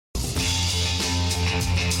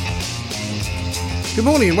Good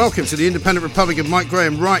morning and welcome to the Independent Republic of Mike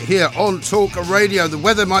Graham right here on Talk Radio. The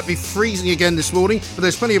weather might be freezing again this morning, but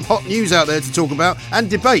there's plenty of hot news out there to talk about and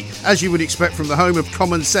debate, as you would expect from the home of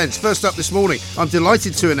common sense. First up this morning, I'm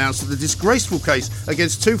delighted to announce that the disgraceful case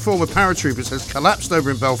against two former paratroopers has collapsed over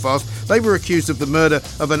in Belfast. They were accused of the murder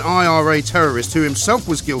of an IRA terrorist who himself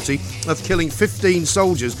was guilty of killing 15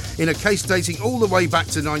 soldiers in a case dating all the way back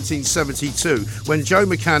to 1972, when Joe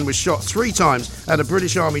McCann was shot 3 times at a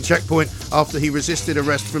British Army checkpoint after he resisted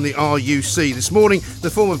arrest from the RUC. This morning, the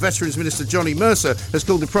former Veterans Minister Johnny Mercer has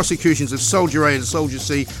called the prosecutions of Soldier A and Soldier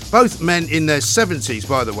C, both men in their 70s,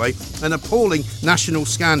 by the way, an appalling national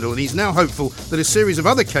scandal, and he's now hopeful that a series of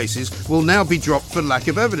other cases will now be dropped for lack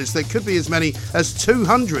of evidence. There could be as many as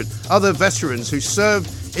 200 other veterans who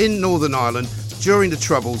served in Northern Ireland during the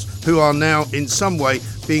Troubles who are now in some way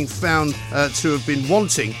being found to have been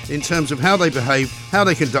wanting in terms of how they behaved, how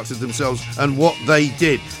they conducted themselves and what they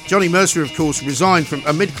did. Johnny Mercer, of course, resigned from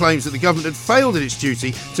amid claims that the government had failed in its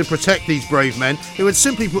duty to protect these brave men who had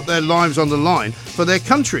simply put their lives on the line for their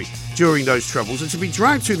country during those Troubles, and to be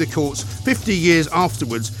dragged through the courts 50 years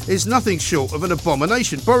afterwards is nothing short of an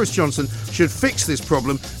abomination. Boris Johnson should fix this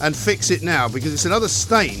problem and fix it now, because it's another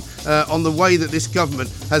stain on the way that this government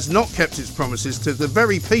has not kept its promises to the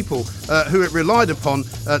very people who it relied upon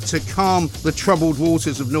to calm the troubled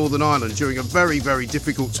waters of Northern Ireland during a very, very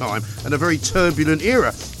difficult time and a very turbulent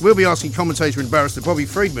era. We'll be asking commentator and barrister Bobby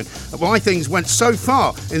Friedman why things went so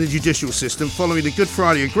far in the judicial system following the Good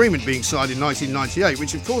Friday Agreement being signed in 1998,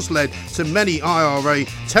 which of course led to many IRA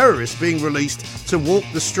terrorists being released to walk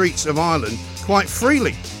the streets of Ireland quite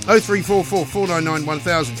freely. 0344 499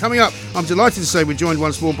 1000. Coming up, I'm delighted to say we're joined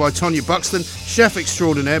once more by Tonya Buxton, chef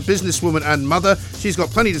extraordinaire, businesswoman and mother. She's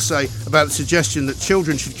got plenty to say about the suggestion that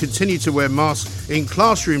children should continue to wear masks in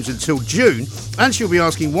classrooms until June, and she'll be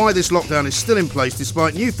asking why this lockdown is still in place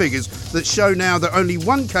despite new figures that show now that only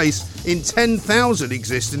one case in 10,000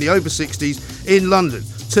 exists in the over 60s in London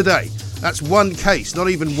today. That's one case,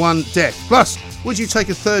 not even one death. Plus, would you take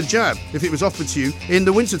a third jab if it was offered to you in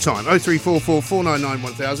the wintertime? 0344 499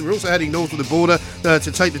 1000. We're also heading north of the border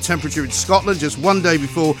to take the temperature in Scotland just one day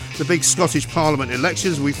before the big Scottish Parliament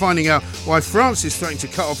elections. We'll be finding out why France is threatening to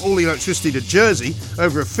cut off all the electricity to Jersey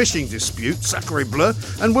over a fishing dispute, sacre bleu.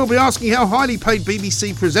 And we'll be asking how highly paid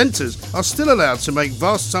BBC presenters are still allowed to make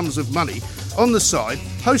vast sums of money on the side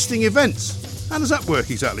hosting events. How does that work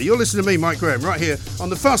exactly? You're listening to me, Mike Graham, right here on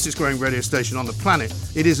the fastest growing radio station on the planet.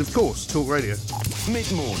 It is, of course, Talk Radio.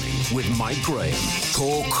 Mid-morning with Mike Graham.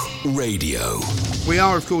 Talk Radio. We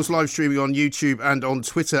are, of course, live streaming on YouTube and on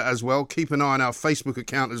Twitter as well. Keep an eye on our Facebook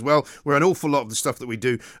account as well, where an awful lot of the stuff that we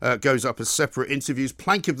do goes up as separate interviews.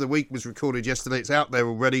 Plank of the Week was recorded yesterday. It's out there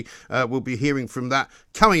already. We'll be hearing from that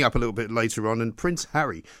coming up a little bit later on. And Prince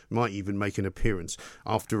Harry might even make an appearance.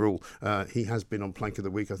 After all, he has been on Plank of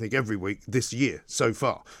the Week, I think, every week this year so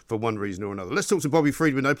far, for one reason or another. Let's talk to Bobby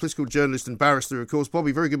Friedman, a political journalist and barrister, of course.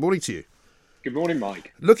 Bobby, very good morning to you. Good morning,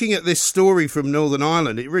 Mike. Looking at this story from Northern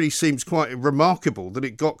Ireland, it really seems quite remarkable that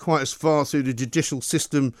it got quite as far through the judicial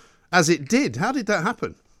system as it did. How did that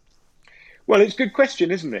happen? Well, it's a good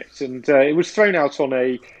question, isn't it? And it was thrown out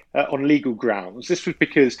on on legal grounds. This was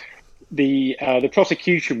because the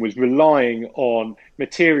prosecution was relying on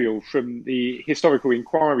material from the historical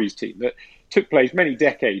inquiries team that took place many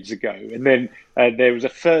decades ago. And then there was a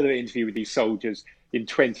further interview with these soldiers in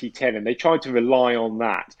 2010, and they tried to rely on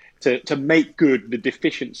that to make good the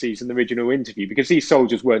deficiencies in the original interview, because these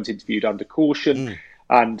soldiers weren't interviewed under caution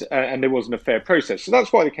and there wasn't a fair process. So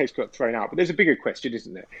that's why the case got thrown out. But there's a bigger question,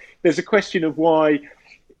 isn't there? There's a question of why,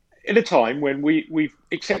 at a time when we've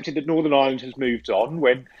accepted that Northern Ireland has moved on,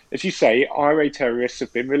 when, as you say, IRA terrorists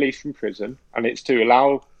have been released from prison, and it's to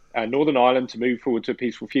allow Northern Ireland to move forward to a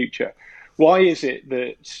peaceful future, why is it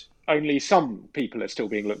that only some people are still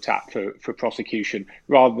being looked at for prosecution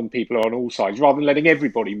rather than people on all sides, rather than letting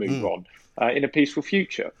everybody move on in a peaceful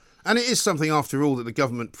future? And it is something, after all, that the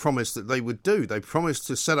government promised that they would do. They promised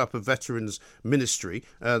to set up a veterans ministry.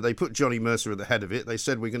 They put Johnny Mercer at the head of it. They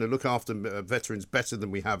said we're going to look after veterans better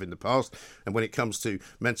than we have in the past. And when it comes to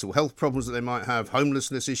mental health problems that they might have,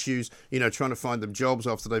 homelessness issues, trying to find them jobs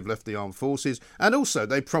after they've left the armed forces. And also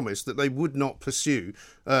they promised that they would not pursue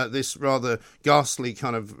this rather ghastly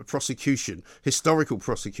kind of prosecution, historical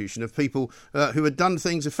prosecution of people who had done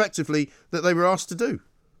things effectively that they were asked to do.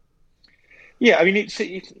 Yeah, I mean, it's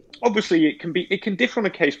obviously it can differ on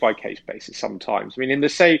a case by case basis sometimes. I mean,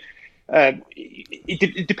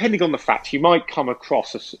 depending on the facts, you might come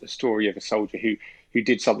across a story of a soldier who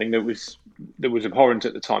did something that was abhorrent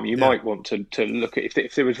at the time. You might want to look at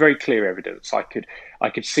if there was very clear evidence. I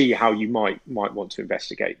could see how you might want to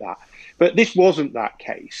investigate that. But this wasn't that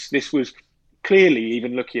case. This was clearly,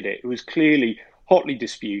 even looking at it, it was clearly hotly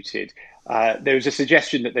disputed. There was a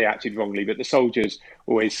suggestion that they acted wrongly, but the soldiers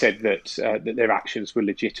always said that their actions were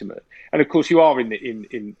legitimate. And of course, you are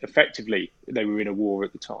in effectively they were in a war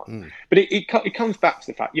at the time. But it comes back to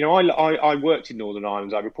the fact, I worked in Northern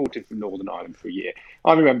Ireland. I reported from Northern Ireland for a year.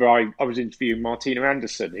 I remember I was interviewing Martina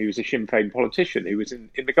Anderson, who was a Sinn Féin politician who was in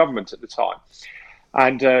the government at the time.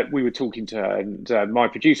 And we were talking to her, and my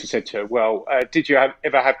producer said to her, "Well, did you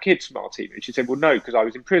ever have kids, Martina?" And she said, "Well, no, because I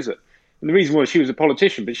was in prison." And the reason was she was a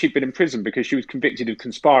politician, but she'd been in prison because she was convicted of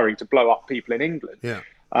conspiring to blow up people in England. Yeah.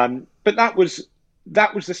 But that was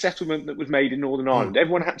the settlement that was made in Northern Ireland.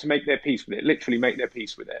 Everyone had to make their peace with it, literally make their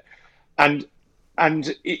peace with it,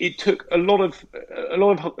 and it took a lot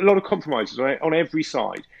of compromises on every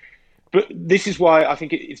side. But this is why I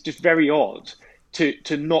think it's just very odd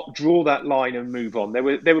to not draw that line and move on. There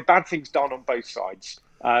were bad things done on both sides.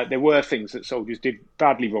 There were things that soldiers did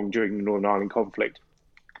badly wrong during the Northern Ireland conflict.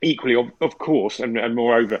 Equally, of course, and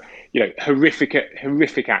moreover,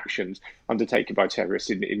 horrific actions undertaken by terrorists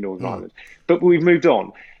in Northern Ireland. But we've moved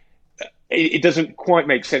on. It doesn't quite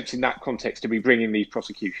make sense in that context to be bringing these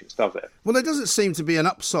prosecutions, does it? Well, there doesn't seem to be an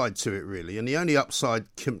upside to it, really. And the only upside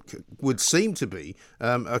would seem to be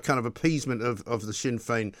a kind of appeasement of the Sinn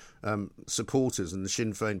Féin supporters and the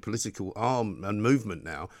Sinn Féin political arm and movement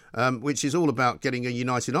now, which is all about getting a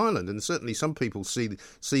united Ireland. And certainly some people see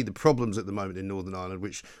the problems at the moment in Northern Ireland,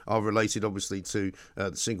 which are related, obviously, to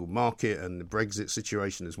the single market and the Brexit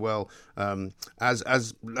situation as well,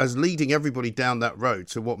 as leading everybody down that road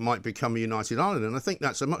to what might become a united Ireland. And I think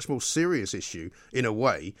that's a much more serious issue in a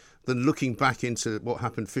way than looking back into what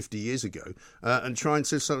happened 50 years ago and trying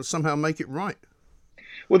to sort of somehow make it right.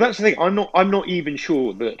 Well, that's the thing. I'm not even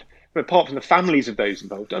sure that, apart from the families of those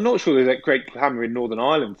involved, I'm not sure there's a great clamour in Northern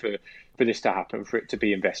Ireland for this to happen, for it to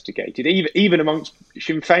be investigated, even amongst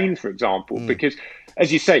Sinn Féin, for example, because,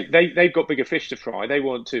 as you say, they've got bigger fish to fry. They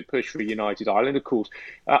want to push for a united Ireland. Of course,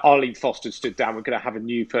 Arlene Foster stood down. We're going to have a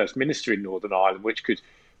new First Minister in Northern Ireland, which could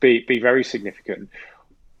be very significant.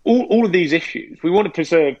 All of these issues, we want to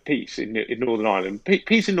preserve peace in Northern Ireland.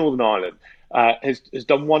 Peace in Northern Ireland has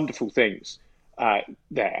done wonderful things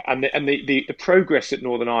there, and the progress that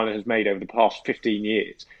Northern Ireland has made over the past 15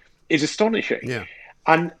 years is astonishing. Yeah.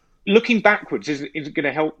 And looking backwards isn't going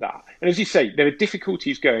to help that. And as you say, there are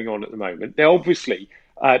difficulties going on at the moment. There obviously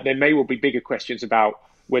there may well be bigger questions about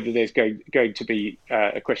whether there's going to be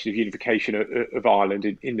a question of unification of Ireland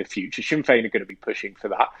in the future. Sinn Féin are going to be pushing for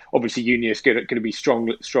that. Obviously, Unionists are going to be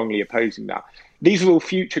strongly opposing that. These are all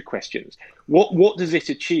future questions. What does it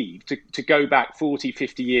achieve to go back 40,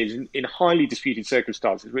 50 years in highly disputed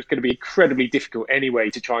circumstances, where it's going to be incredibly difficult anyway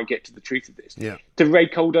to try and get to the truth of this? Yeah. To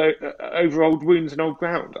rake over old wounds and old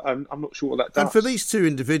ground. I'm not sure what that does. And for these two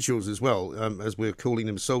individuals as well, as we're calling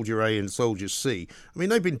them, Soldier A and Soldier C, I mean,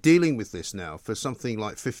 they've been dealing with this now for something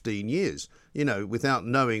like 15 years. Without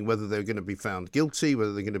knowing whether they're going to be found guilty,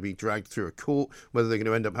 whether they're going to be dragged through a court, whether they're going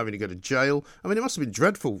to end up having to go to jail. I mean, it must have been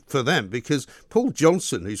dreadful for them, because Paul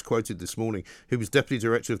Johnson, who's quoted this morning, who was Deputy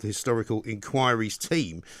Director of the Historical Inquiries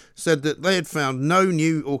team, said that they had found no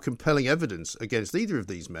new or compelling evidence against either of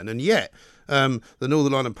these men, and yet the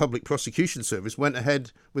Northern Ireland Public Prosecution Service went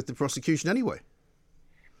ahead with the prosecution anyway.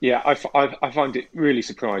 Yeah, I find it really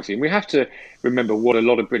surprising. We have to remember what a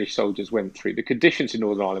lot of British soldiers went through. The conditions in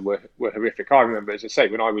Northern Ireland were horrific. I remember, as I say,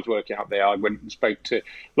 when I was working out there, I went and spoke to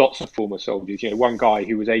lots of former soldiers. One guy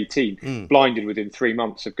who was 18, blinded within 3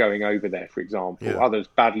 months of going over there, for example. Yeah. Others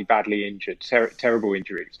badly injured, terrible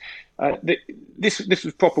injuries. This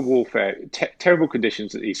was proper warfare, terrible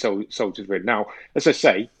conditions that these soldiers were in. Now, as I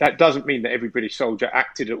say, that doesn't mean that every British soldier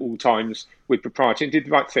acted at all times with propriety and did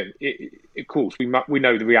the right thing. Of course, we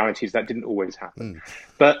know the reality is that didn't always happen.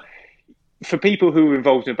 But for people who were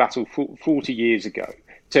involved in a battle 40 years ago,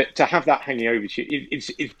 to have that hanging over you,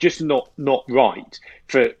 it's just not right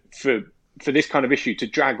for this kind of issue to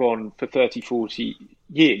drag on for 30, 40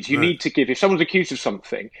 years. You need to give, if someone's accused of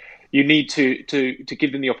something, you need to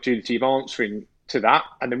give them the opportunity of answering to that,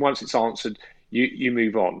 and then once it's answered, you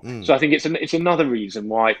move on. So I think it's another reason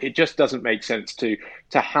why it just doesn't make sense to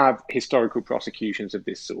have historical prosecutions of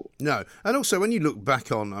this sort. No, and also when you look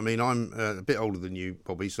back on, I mean, I'm a bit older than you,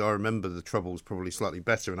 Bobby, so I remember the Troubles probably slightly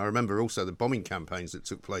better, and I remember also the bombing campaigns that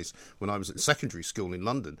took place when I was at secondary school in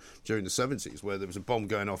London during the 70s, where there was a bomb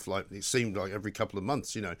going off like it seemed like every couple of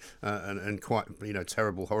months, and quite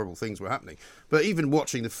terrible, horrible things were happening. But even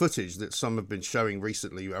watching the footage that some have been showing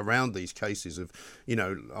recently around these cases of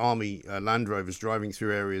Army Land Rover Rovers driving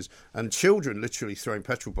through areas and children literally throwing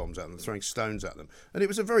petrol bombs at them, throwing stones at them. And it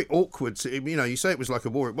was a very awkward, you say it was like a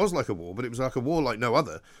war, it was like a war, but it was like a war like no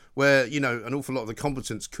other, where, an awful lot of the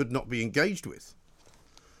combatants could not be engaged with.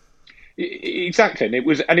 Exactly, and it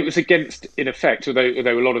was against, in effect, although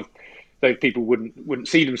a lot of those people wouldn't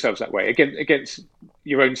see themselves that way, against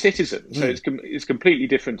your own citizens. So it's a completely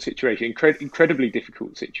different situation, incredibly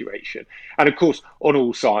difficult situation, and of course on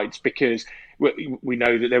all sides, because we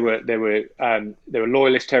know that there were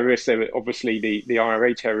loyalist terrorists, there were obviously the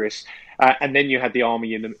IRA terrorists, and then you had the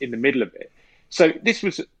army in the middle of it. So this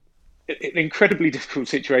was an incredibly difficult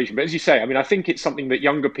situation. But as you say, I mean, I think it's something that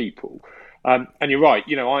younger people. And you're right.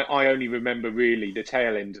 I only remember really the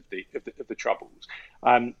tail end of the Troubles.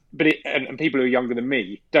 But people who are younger than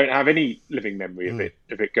me don't have any living memory of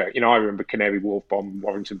it going. I remember Canary Wharf bomb,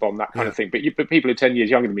 Warrington bomb, that kind of thing. But people who are 10 years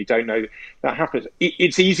younger than me don't know that happened.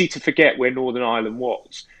 It's easy to forget where Northern Ireland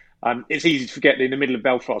was. It's easy to forget that in the middle of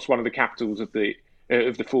Belfast, one of the capitals of the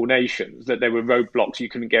four nations, that there were roadblocks, you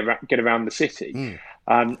couldn't get around the city.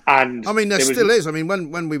 And I mean, there still is. I mean,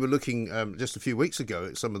 when we were looking just a few weeks ago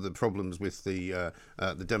at some of the problems with the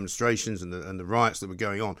demonstrations and the riots that were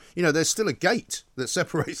going on, there's still a gate that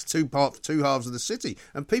separates two halves of the city,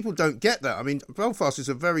 and people don't get that. I mean, Belfast is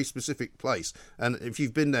a very specific place, and if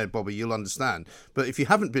you've been there, Bobby, you'll understand. But if you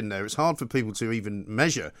haven't been there, it's hard for people to even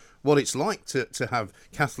measure what it's like to have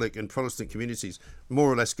Catholic and Protestant communities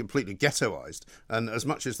more or less completely ghettoised. And as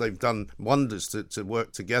much as they've done wonders to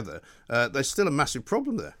work together, there's still a massive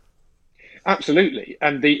problem there. Absolutely.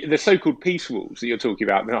 And the so-called peace walls that you're talking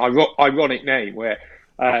about, an ironic name, where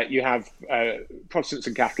you have Protestants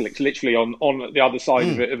and Catholics literally on the other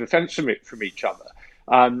side of a fence from each other.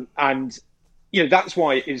 And that's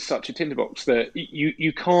why it is such a tinderbox, that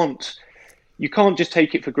you can't just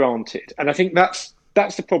take it for granted. And I think that's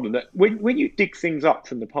the problem, that when you dig things up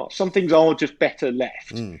from the past, some things are just better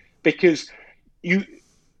left, because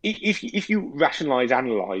if you rationalise,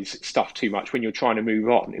 analyse stuff too much when you're trying to move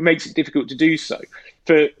on, it makes it difficult to do so.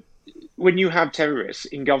 For when you have terrorists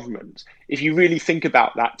in government, if you really think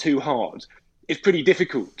about that too hard, it's pretty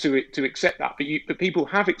difficult to accept that. But people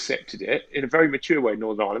have accepted it in a very mature way in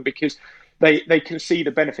Northern Ireland, because they can see the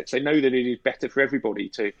benefits. They know that it is better for everybody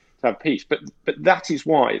to have peace. But that is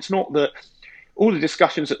why it's not that all the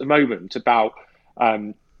discussions at the moment about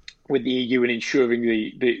with the EU and ensuring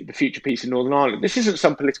the future peace in Northern Ireland, this isn't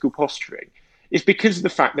some political posturing. It's because of the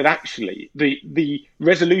fact that actually the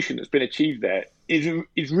resolution that's been achieved there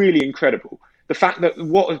is really incredible. The fact that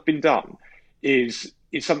what has been done is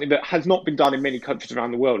something that has not been done in many countries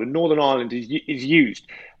around the world, and Northern Ireland is used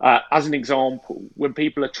as an example when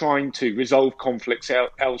people are trying to resolve conflicts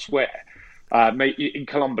elsewhere. In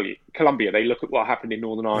Colombia, they look at what happened in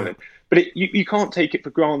Northern Ireland, but you can't take it for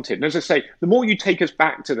granted. And as I say, the more you take us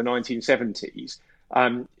back to the 1970s,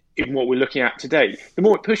 in what we're looking at today, the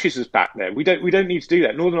more it pushes us back there. We don't need to do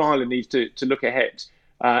that. Northern Ireland needs to look ahead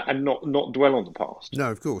and not dwell on the past.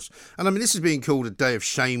 No, of course. And I mean, this is being called a day of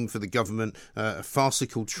shame for the government, a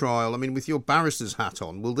farcical trial. I mean, with your barrister's hat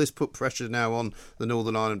on, will this put pressure now on the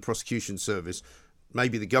Northern Ireland Prosecution Service?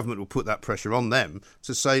 Maybe the government will put that pressure on them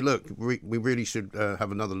to say, look, we really should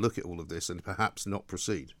have another look at all of this and perhaps not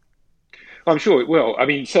proceed. I'm sure it will. I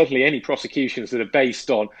mean, certainly any prosecutions that are based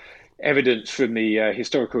on evidence from the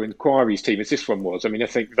historical inquiries team, as this one was, I mean, I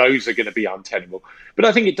think those are going to be untenable. But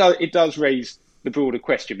I think it does raise the broader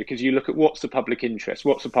question, because you look at what's the public interest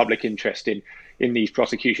in these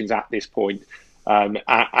prosecutions at this point. And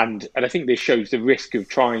I think this shows the risk of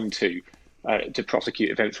trying to prosecute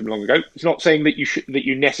events from long ago. It's not saying that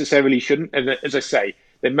you necessarily shouldn't. And as I say,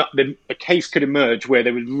 a case could emerge where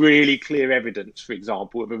there was really clear evidence, for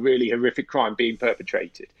example, of a really horrific crime being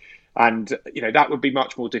perpetrated, and that would be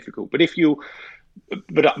much more difficult. But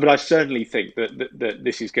but I certainly think that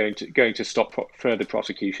this is going to stop further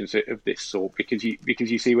prosecutions of this sort, because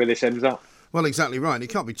you see where this ends up. Well, exactly right. And it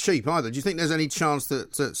can't be cheap either. Do you think there's any chance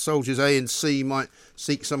that soldiers A and C might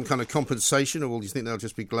seek some kind of compensation, or do you think they'll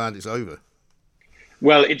just be glad it's over?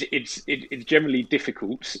 Well, it's generally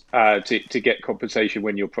difficult to get compensation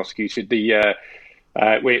when you're prosecuted. The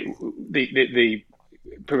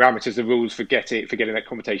parameters, the rules for getting that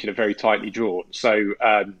compensation are very tightly drawn. So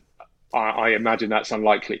I imagine that's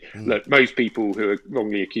unlikely. Look, most people who are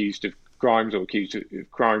wrongly accused of crimes or accused of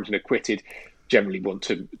crimes and acquitted generally want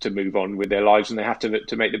to move on with their lives, and they have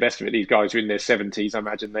to make the best of it. These guys are in their 70s. I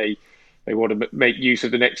imagine they they want to make use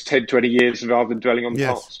of the next 10, 20 years rather than dwelling on the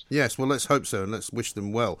past. Yes, well, let's hope so, and let's wish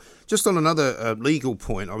them well. Just on another legal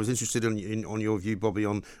point, I was interested on your view, Bobby,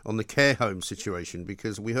 on the care home situation,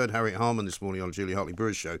 because we heard Harriet Harman this morning on Julia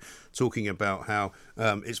Hartley-Brewer's show talking about how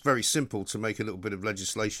it's very simple to make a little bit of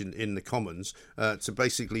legislation in the Commons to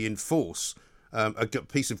basically enforce a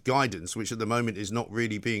piece of guidance which at the moment is not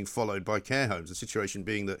really being followed by care homes. The situation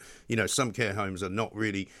being that, some care homes are not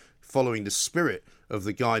really following the spirit of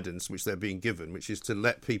the guidance which they're being given, which is to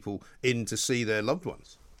let people in to see their loved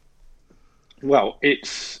ones. Well,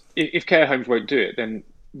 if care homes won't do it, then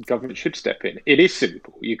government should step in. It is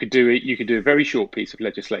simple. You could do it. You could do a very short piece of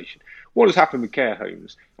legislation. What has happened with care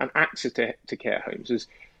homes and access to care homes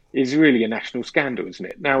is really a national scandal, isn't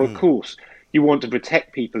it? Now, of course, you want to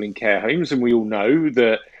protect people in care homes, and we all know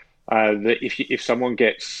that if someone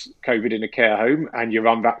gets COVID in a care home and you're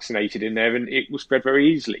unvaccinated in there, and it will spread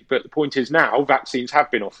very easily. But the point is now vaccines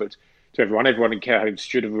have been offered to everyone. Everyone in care homes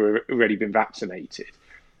should have already been vaccinated.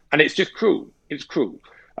 And it's just cruel. It's cruel.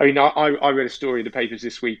 I mean, I read a story in the papers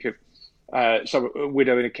this week of a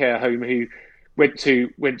widow in a care home who went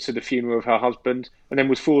to the funeral of her husband and then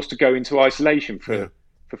was forced to go into isolation for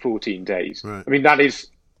 14 days. Right. I mean, that is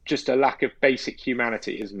just a lack of basic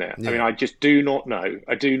humanity, isn't it? Yeah. I mean, I just do not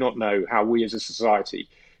know how we as a society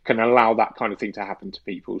can allow that kind of thing to happen to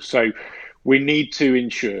people. So we need to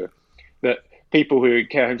ensure that people who are in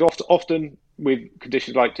care homes, often with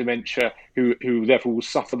conditions like dementia, who therefore will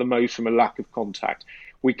suffer the most from a lack of contact,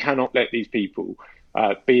 we cannot let these people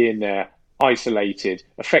be in there isolated,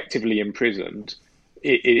 effectively imprisoned.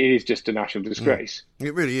 It is just a national disgrace.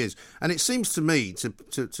 It really is. And it seems to me to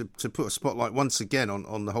put a spotlight once again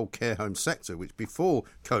on the whole care home sector, which before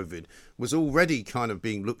COVID was already kind of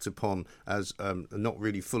being looked upon as not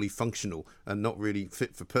really fully functional and not really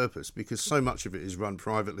fit for purpose, because so much of it is run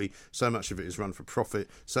privately, so much of it is run for profit,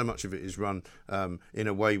 so much of it is run in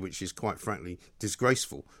a way which is quite frankly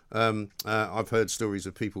disgraceful. I've heard stories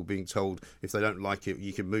of people being told if they don't like it,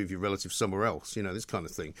 you can move your relative somewhere else, this kind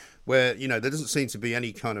of thing, where, there doesn't seem to be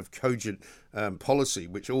any kind of cogent policy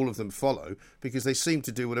which all of them follow, because they seem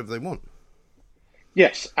to do whatever they want.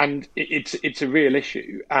 Yes, and it's a real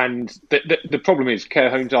issue, and the problem is care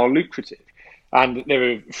homes are lucrative, and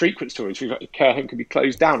there are frequent stories where a care home can be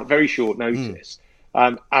closed down at very short notice,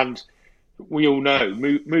 and we all know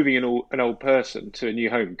moving an old person to a new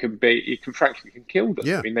home can frankly kill them.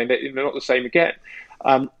 Yeah. I mean, they're not the same again.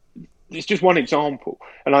 It's just one example,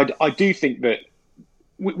 and I do think that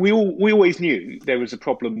we always knew there was a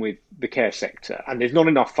problem with the care sector, and there's not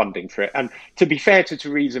enough funding for it. And to be fair to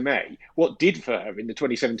Theresa May, what did for her in the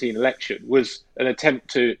 2017 election was an attempt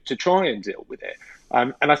to try and deal with it.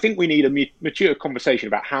 And I think we need a mature conversation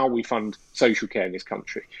about how we fund social care in this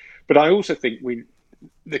country. But I also think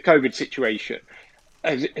the COVID situation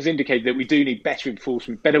has indicated that we do need better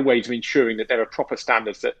enforcement, better ways of ensuring that there are proper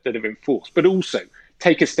standards that are enforced, but also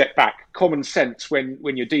take a step back, common sense when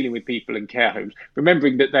you're dealing with people in care homes,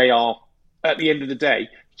 remembering that they are, at the end of the day,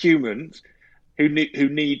 humans who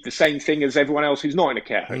need the same thing as everyone else who's not in a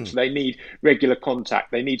care home. So they need regular contact.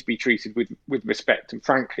 They need to be treated with respect. And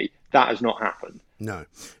frankly, that has not happened. No,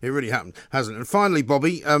 it really hasn't. And finally,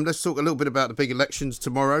 Bobby, let's talk a little bit about the big elections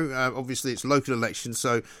tomorrow. Obviously, it's local elections,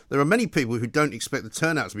 so there are many people who don't expect the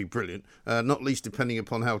turnout to be brilliant, not least depending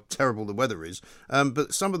upon how terrible the weather is.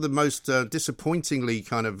 But some of the most disappointingly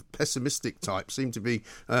kind of pessimistic types seem to be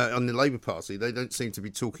on the Labour Party. They don't seem to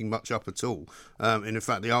be talking much up at all. And in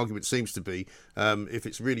fact, the argument seems to be, if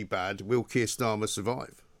it's really bad, will Keir Starmer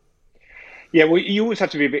survive? Yeah, well, you always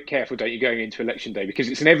have to be a bit careful, don't you, going into election day, because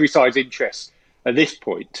it's in every side's interest at this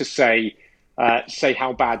point to say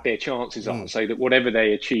how bad their chances are, so that whatever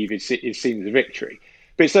they achieve is seen as a victory.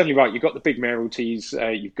 But it's certainly right. You've got the big mayoralties.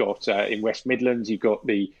 You've got in West Midlands. You've got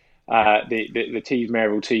the Tees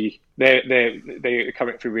mayoralty. They're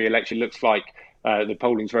coming for re-election. Looks like the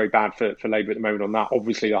polling's very bad for Labour at the moment on that.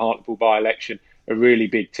 Obviously, the Hartlepool by-election, a really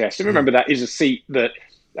big test. And remember, that is a seat that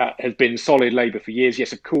has been solid Labour for years.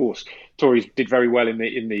 Yes, of course, Tories did very well in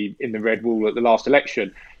the Red Wall at the last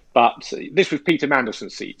election. But this was Peter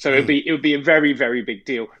Mandelson's seat, so it would be a very, very big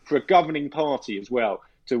deal for a governing party as well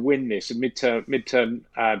to win this midterm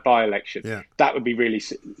by-election. Yeah. That would be really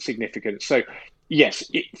significant. So, yes,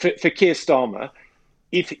 for Keir Starmer,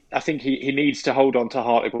 I think he needs to hold on to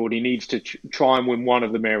Hartlepool. He needs to try and win one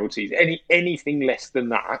of the mayoralties. Anything less than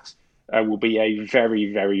that, will be a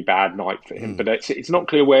very, very bad night for him. But it's not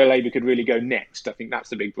clear where Labour could really go next. I think that's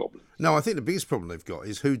the big problem. No, I think the biggest problem they've got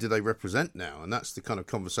is who do they represent now? And that's the kind of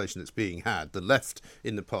conversation that's being had. The left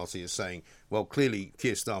in the party is saying, well, clearly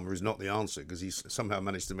Keir Starmer is not the answer because he's somehow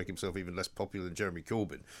managed to make himself even less popular than Jeremy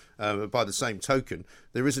Corbyn. But by the same token,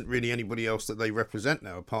 there isn't really anybody else that they represent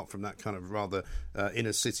now, apart from that kind of rather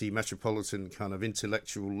inner city, metropolitan kind of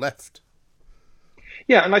intellectual left.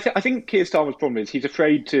 Yeah, and I think Keir Starmer's problem is he's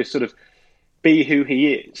afraid to sort of be who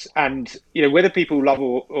he is, and whether people love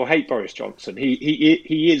or hate Boris Johnson,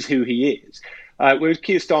 he is who he is. Whereas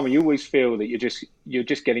Keir Starmer, you always feel that you're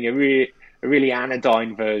just getting a really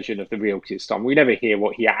anodyne version of the real Keir Starmer. We never hear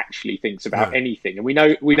what he actually thinks about anything, and we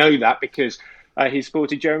know that because he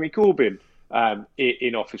supported Jeremy Corbyn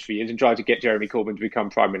in office for years and tried to get Jeremy Corbyn to become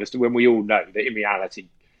Prime Minister, when we all know that in reality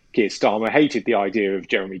Keir Starmer hated the idea of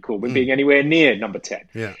Jeremy Corbyn being anywhere near number 10.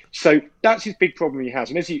 Yeah. So that's his big problem he has.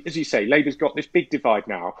 And as you say, Labour's got this big divide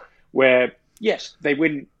now where, yes, they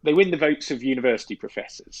win the votes of university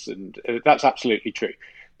professors, and that's absolutely true.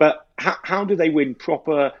 But how do they win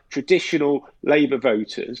proper, traditional Labour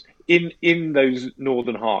voters in those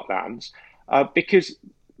northern heartlands? Because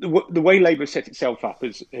the way Labour set itself up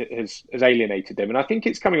has alienated them. And I think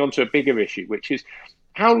it's coming on to a bigger issue, which is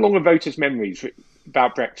how long are voters' memories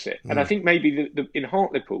about Brexit? And I think maybe in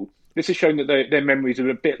Hartlepool, this has shown that their memories are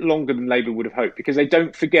a bit longer than Labour would have hoped, because they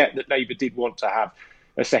don't forget that Labour did want to have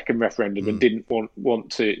a second referendum and didn't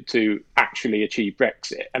want to actually achieve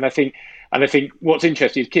Brexit. And I think what's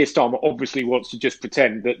interesting is Keir Starmer obviously wants to just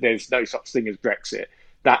pretend that there's no such thing as Brexit.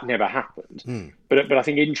 That never happened. But I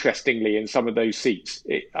think interestingly, in some of those seats,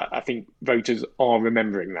 I think voters are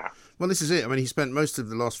remembering that. Well, this is it. I mean, he spent most of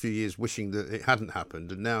the last few years wishing that it hadn't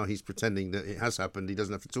happened, and now he's pretending that it has happened. He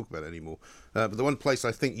doesn't have to talk about it anymore. But the one place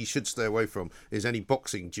I think he should stay away from is any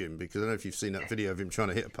boxing gym, because I don't know if you've seen that video of him trying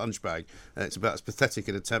to hit a punch bag. It's about as pathetic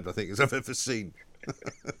an attempt, I think, as I've ever seen.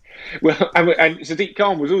 Well, and Sadiq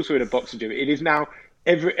Khan was also in a boxing gym. It is now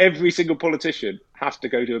every single politician has to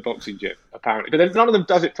go to a boxing gym, apparently. But then none of them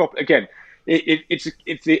does it properly. Again,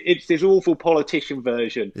 it's this awful politician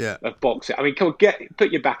version of boxing. I mean, come on,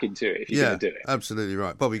 put your back into it if you're going to do it. Absolutely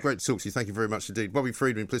right. Bobby, great to talk to you. Thank you very much indeed. Bobby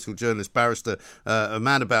Friedman, political journalist, barrister, a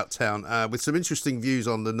man about town, with some interesting views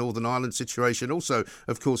on the Northern Ireland situation. Also,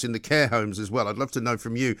 of course, in the care homes as well. I'd love to know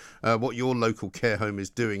from you what your local care home is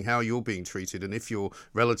doing, how you're being treated, and if your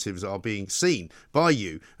relatives are being seen by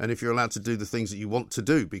you, and if you're allowed to do the things that you want to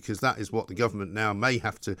do, because that is what the government now may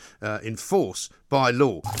have to enforce by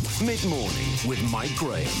law. Mid-morning with Mike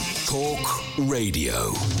Graham. Talk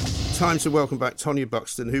Radio. Time to welcome back Tonya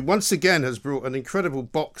Buxton, who once again has brought an incredible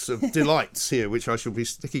box of delights here, which I shall be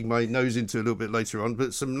sticking my nose into a little bit later on.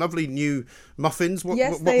 But some lovely new muffins. What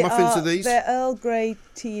muffins are these? They're Earl Grey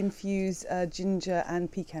tea-infused ginger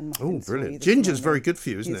and pecan muffins. Oh, brilliant. Ginger's very good for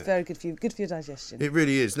you, isn't it? It's very good for you. Good for your digestion. It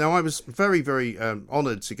really is. Now, I was very, very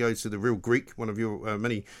honoured to go to the Real Greek, one of your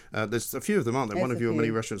many... there's a few of them, aren't there? There's one of your many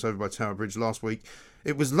restaurants over by Tower Bridge last week.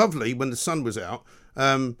 It was lovely when the sun was out,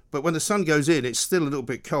 but when the sun goes in, it's still a little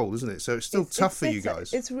bit cold, isn't it? So it's still tough for you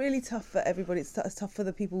guys. It's really tough for everybody. It's tough for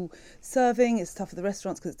the people serving. It's tough for the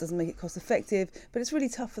restaurants because it doesn't make it cost effective. But it's really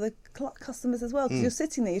tough for the customers as well, because you're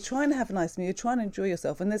sitting there, you're trying to have a nice meal, you're trying to enjoy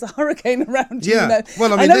yourself, and there's a hurricane around you. Yeah.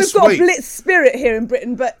 Well, I know we've got a blitz spirit here in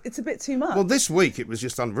Britain, but it's a bit too much. Well, this week it was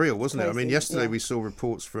just unreal, wasn't it? I mean, yesterday yeah. we saw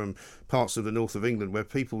reports from parts of the north of England where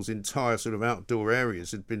people's entire sort of outdoor areas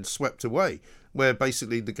had been swept away, where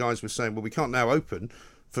basically the guys were saying, well, we can't now open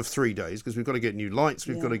for 3 days because we've got to get new lights,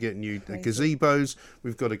 we've got to get new gazebos,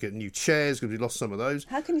 we've got to get new chairs because we lost some of those.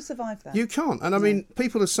 How can you survive that? You can't. And I mean,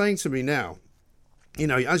 people are saying to me now, you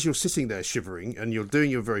know, as you're sitting there shivering and you're doing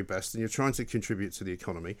your very best and you're trying to contribute to the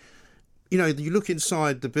economy, you know, you look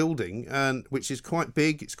inside the building, and which is quite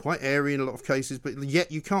big, it's quite airy in a lot of cases, but yet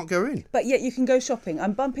you can't go in. But yet you can go shopping.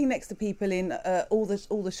 I'm bumping next to people in all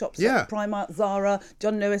the shops, like Primark, Zara,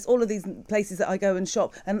 John Lewis, all of these places that I go and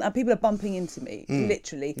shop, and people are bumping into me,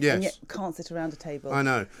 literally, and yet can't sit around a table. I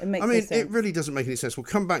know. It makes no sense. It really doesn't make any sense. We'll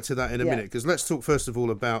come back to that in a minute, because let's talk first of all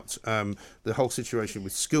about the whole situation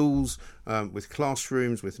with schools, with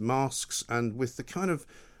classrooms, with masks, and with the kind of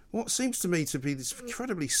what seems to me to be this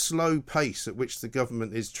incredibly slow pace at which the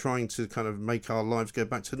government is trying to kind of make our lives go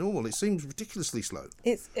back to normal. It seems ridiculously slow.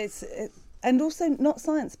 And also not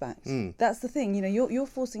science-backed. That's the thing. You know, you're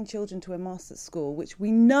forcing children to wear masks at school, which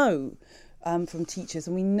we know from teachers,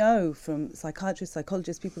 and we know from psychiatrists,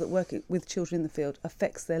 psychologists, people that work with children in the field,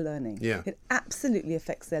 affects their learning. Yeah. It absolutely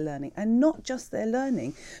affects their learning, and not just their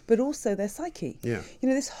learning, but also their psyche. Yeah. You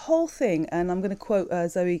know, this whole thing, and I'm going to quote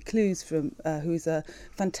Zoe Clues, who's a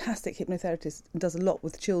fantastic hypnotherapist and does a lot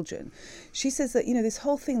with children. She says that, you know, this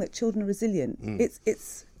whole thing that children are resilient,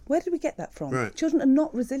 it's where did we get that from? Right. Children are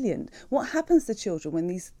not resilient. What happens to children when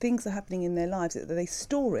these things are happening in their lives is that they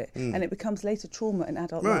store it and it becomes later trauma in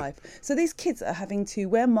adult life. So these kids are having to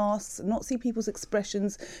wear masks, not see people's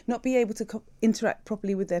expressions, not be able to interact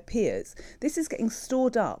properly with their peers. This is getting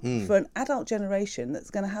stored up for an adult generation that's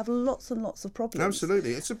going to have lots and lots of problems.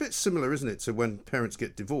 Absolutely. It's a bit similar, isn't it, to when parents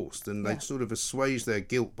get divorced and they sort of assuage their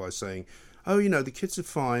guilt by saying, oh, you know, the kids are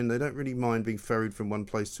fine. They don't really mind being ferried from one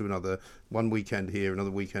place to another, one weekend here, another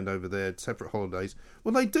weekend over there, separate holidays.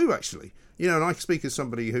 Well, they do, actually. You know, and I speak as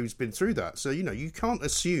somebody who's been through that. So, you know, you can't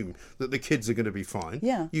assume that the kids are going to be fine.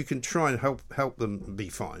 Yeah. You can try and help them be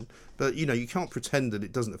fine. But, you know, you can't pretend that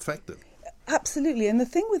it doesn't affect them. Absolutely, and the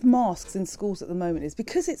thing with masks in schools at the moment is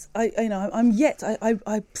because it's,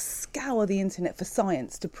 I scour the internet for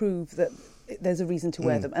science to prove that there's a reason to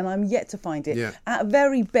wear them, and I'm yet to find it. Yeah. At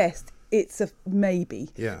very best, it's a maybe.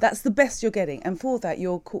 Yeah. That's the best you're getting, and for that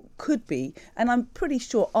could be, and I'm pretty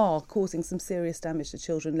sure are causing some serious damage to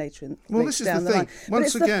children later in Well, this is down the thing. line. Once but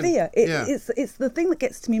it's again, the fear. It's the thing that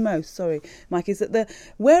gets to me most. Sorry, Mike, is that the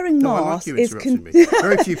wearing No, I masks like you is interrupting me.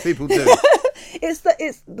 Very few people do.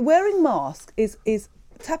 it's wearing masks is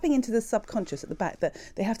tapping into the subconscious at the back that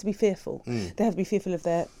they have to be fearful. They have to be fearful of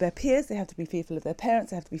their peers, they have to be fearful of their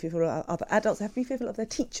parents, they have to be fearful of other adults, they have to be fearful of their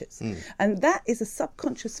teachers. And that is a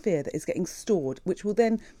subconscious fear that is getting stored, which will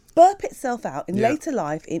then burp itself out in later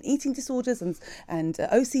life in eating disorders and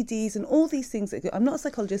OCDs and all these things. I'm not a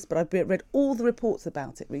psychologist, but I've read all the reports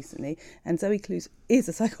about it recently, and Zoe Clues is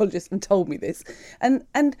a psychologist and told me this. And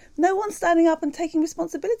no one's standing up and taking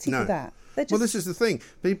responsibility for that. Well, this is the thing.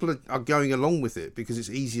 People are going along with it because it's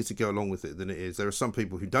easier to go along with it than it is. There are some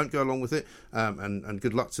people who don't go along with it, and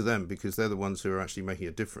good luck to them because they're the ones who are actually making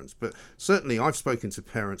a difference. But certainly I've spoken to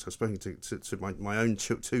parents, I've spoken to my own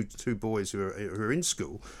two boys who are in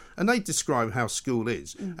school, and they describe how school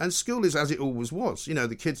is. And school is as it always was. You know,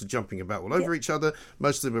 the kids are jumping about all over each other.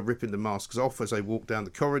 Most of them are ripping the masks off as they walk down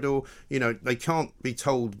the corridor. You know, they can't be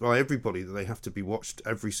told by everybody that they have to be watched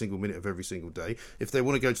every single minute of every single day. If they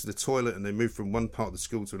want to go to the toilet and they move from one part of the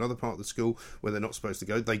school to another part of the school where they're not supposed to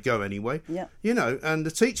go, they go anyway. Yeah. You know, and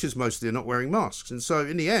the teachers mostly are not wearing masks. And so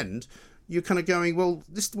in the end, you're kind of going, well,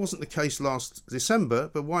 this wasn't the case last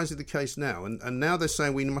December, but why is it the case now? And now they're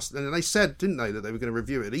saying we must, and they said, didn't they, that they were going to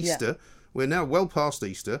review it at Easter. Yeah. We're now well past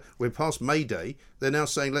Easter. We're past May Day. They're now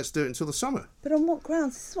saying let's do it until the summer. But on what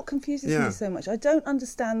grounds? This is what confuses me so much. I don't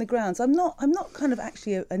understand the grounds. I'm not kind of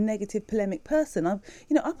actually a negative polemic person. Up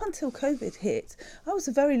until COVID hit, I was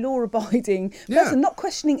a very law-abiding person, not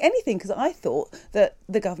questioning anything because I thought that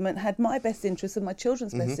the government had my best interests and my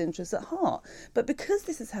children's best interests at heart. But because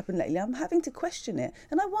this has happened lately, I'm having to question it,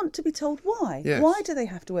 and I want to be told why. Yes. Why do they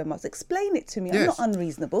have to wear masks? Explain it to me. I'm not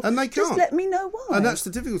unreasonable. And they can't. Just let me know why. And that's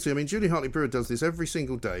the difficulty. I mean, Julie Hartley-Brewer does this every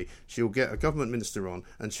single day. She'll get a government minister on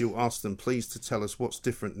and she'll ask them, please, to tell us what's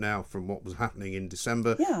different now from what was happening in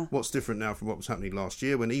December. Yeah. What's different now from what was happening last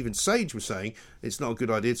year, when even Sage was saying it's not a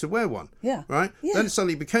good idea to wear one. Yeah. Right? Yeah. Then it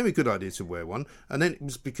suddenly became a good idea to wear one, and then it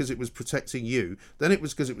was because it was protecting you. Then it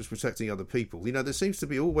was because it was protecting other people. You know, there seems to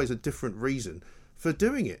be always a different reason for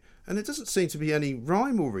doing it, and it doesn't seem to be any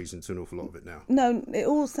rhyme or reason to an awful lot of it now. No, it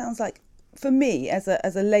all sounds like, for me, as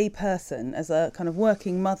a lay person, as a kind of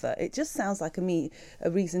working mother, it just sounds like a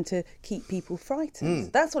reason to keep people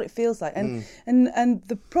frightened. That's what it feels like. And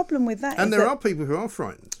the problem with that is there are people who are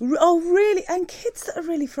frightened. Oh, really? And kids that are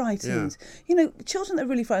really frightened. Yeah. You know, children that are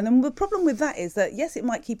really frightened. And the problem with that is that, yes, it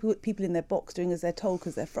might keep people in their box doing as they're told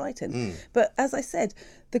because they're frightened. But as I said,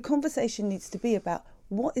 the conversation needs to be about,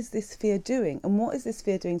 what is this fear doing? And what is this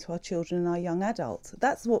fear doing to our children and our young adults?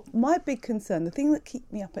 That's what my big concern, the thing that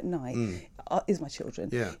keeps me up at night is my children.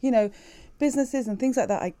 Yeah. You know, businesses and things like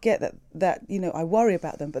that, I get that you know, I worry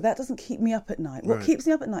about them, but that doesn't keep me up at night. What keeps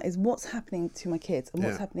me up at night is what's happening to my kids and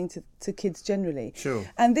what's happening to kids generally. Sure.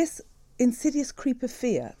 And this insidious creep of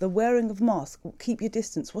fear, the wearing of masks, keep your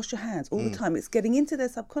distance, wash your hands all the time, it's getting into their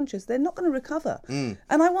subconscious. They're not going to recover. And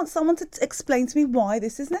I want someone to explain to me why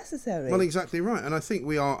this is necessary. Well, exactly right. And I think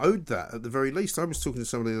we are owed that at the very least. I was talking to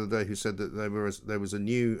somebody the other day who said that there was a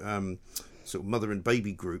new sort of mother and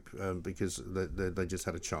baby group because they just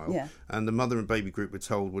had a child. Yeah. And the mother and baby group were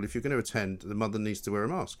told, well, if you're going to attend, the mother needs to wear a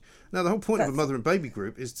mask. Now, the whole point of a mother and baby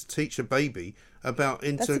group is to teach a baby about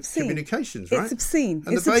That's obscene. intercommunications, right? It's obscene.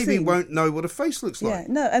 And It's the baby obscene. won't know what a face looks like.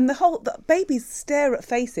 Yeah, no, and the babies stare at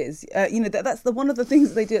faces. That's one of the things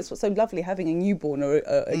that they do. That's what's so lovely having a newborn or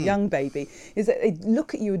a young baby is that they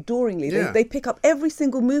look at you adoringly. Yeah. They pick up every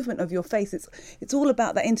single movement of your face. It's all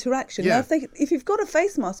about that interaction. Yeah. Now, if you've got a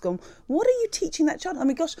face mask on, what are you teaching that child? I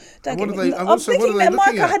mean, gosh, don't And get what me. are they- and I'm also, what are thinking they that, Mark,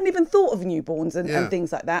 looking I at? hadn't even thought of newborns and Yeah.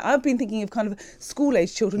 things like that. I've been thinking of kind of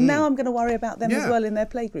school-age children. Now I'm going to worry about them as well in their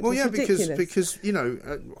playgroups. Well, It's yeah, ridiculous. because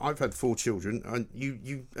I've had 4 children, and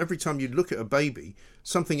you every time you look at a baby,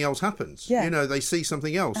 something else happens. Yeah. They see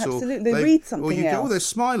something else. Absolutely. Or They read something or you go, else. they're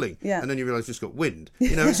smiling. Yeah. And then you realise you've just got wind.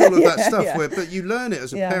 It's all of that Yeah, stuff. yeah. But you learn it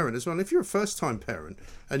as a Yeah. parent as well. And if you're a first-time parent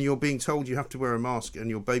and you're being told you have to wear a mask and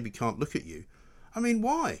your baby can't look at you, I mean,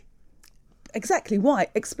 why? Exactly. Why?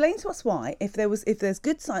 Explain to us why. If there's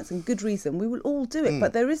good science and good reason, we will all do it.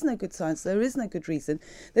 But there is no good science. There is no good reason.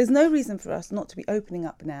 There's no reason for us not to be opening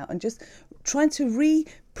up now and just trying to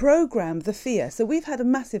reprogram the fear. So we've had a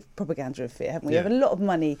massive propaganda of fear, haven't we? Yeah. We have a lot of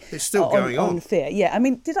money. It's still going on. fear. Yeah. I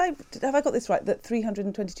mean, have I got this right? That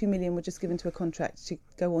 322 million were just given to a contract to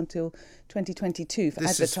go on till 2022 for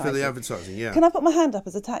This is advertising. for the advertising, yeah. Can I put my hand up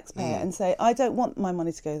as a taxpayer and say, I don't want my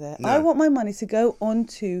money to go there. No. I want my money to go on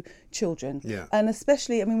to children. Yeah. And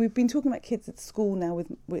especially, I mean, we've been talking about kids at school now with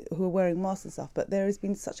who are wearing masks and stuff, but there has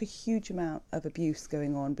been such a huge amount of abuse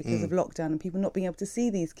going on because of lockdown and people not being able to see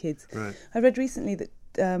these kids. Right. I read recently that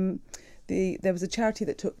there was a charity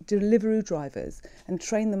that took Deliveroo drivers and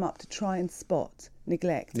trained them up to try and spot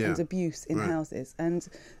neglect Yeah. and abuse in Right. houses. And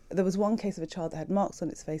there was one case of a child that had marks on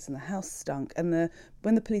its face and the house stunk. And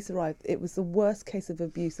when the police arrived, it was the worst case of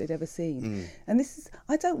abuse they'd ever seen. And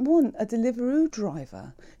I don't want a Deliveroo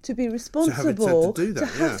driver to be responsible to do that,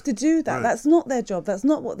 have yeah. to do that. Right. That's not their job. That's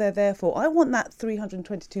not what they're there for. I want that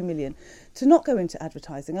 322 million to not go into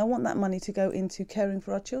advertising. I want that money to go into caring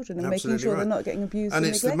for our children and making Absolutely sure right. they're not getting abused And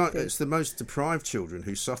and it's neglected. it's the most deprived children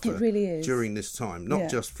who suffer It really is. during this time, not Yeah.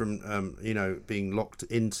 just from being locked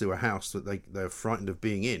into a house that they're frightened of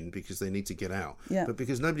being in because they need to get out, Yeah. but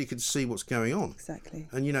because nobody can see what's going on. Exactly.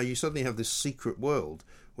 And you suddenly have this secret world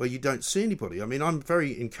where you don't see anybody. I mean, I'm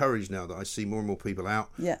very encouraged now that I see more and more people out.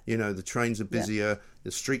 Yeah. The trains are busier,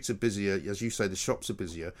 the streets are busier, as you say, the shops are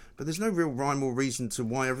busier, but there's no real rhyme or reason to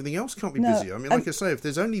why everything else can't be No, busier. I mean, like I say, if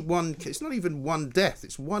there's only one, it's not even one death,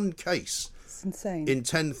 it's one case It's insane. in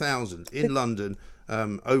 10,000 in London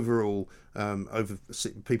overall, over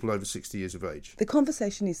people over 60 years of age. The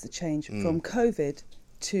conversation needs to change from COVID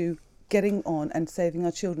to getting on and saving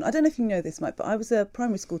our children. I don't know if you know this, Mike, but I was a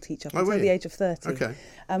primary school teacher up until were the you? age of 30. Okay.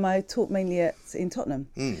 I taught mainly in Tottenham.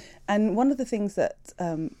 And one of the things that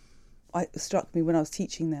struck me when I was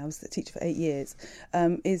teaching there, I was a teacher for 8 years,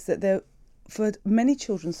 is that for many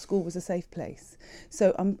children, school was a safe place.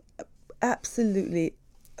 So I'm absolutely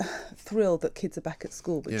thrilled that kids are back at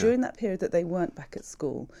school, but Yeah. during that period that they weren't back at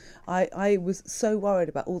school, I was so worried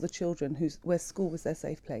about all the children where school was their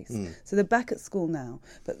safe place. So they're back at school now,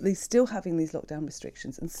 but they're still having these lockdown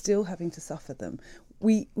restrictions and still having to suffer them.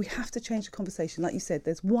 We have to change the conversation. Like you said,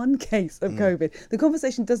 there's one case of COVID. The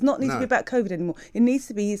conversation does not need to No. be about COVID anymore. It needs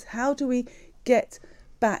to be how do we get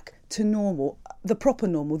back to normal, the proper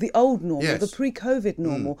normal, the old normal, Yes. the pre-COVID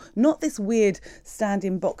normal, not this weird stand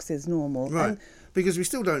in boxes normal. Right. And Because we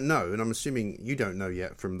still don't know, and I'm assuming you don't know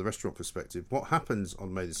yet from the restaurant perspective, what happens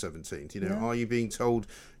on May the 17th. Are you being told,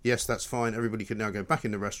 yes, that's fine, everybody can now go back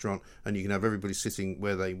in the restaurant and you can have everybody sitting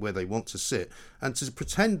where they want to sit? And to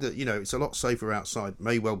pretend that, it's a lot safer outside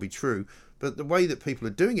may well be true, but the way that people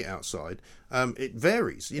are doing it outside, it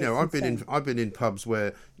varies. I've been in pubs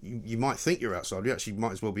where you might think you're outside, you actually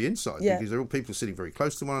might as well be inside because there are all people sitting very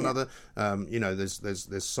close to one another.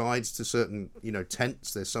 There's sides to certain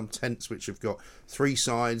tents. There's some tents which have got 3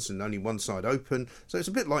 sides and only one side open, so it's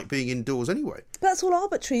a bit like being indoors anyway. But that's all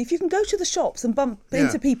arbitrary. If you can go to the shops and bump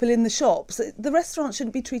into people in the shops, the restaurant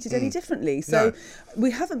shouldn't be treated any differently. So we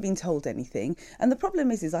haven't been told anything, and the problem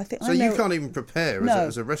is I think so you can't even prepare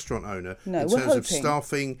as a restaurant owner in terms of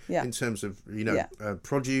staffing, in terms of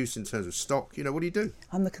produce, in terms of stock. What do you do?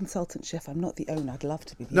 I'm the consultant chef. I'm not the owner. I'd love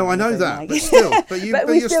to be. No, I know that, but still, but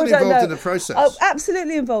you're still involved in the process. Oh,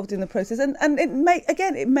 absolutely involved in the process, and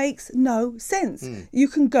it makes no sense. You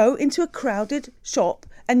can go into a crowded shop,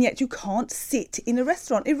 and yet you can't sit in a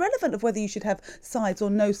restaurant. Irrelevant of whether you should have sides or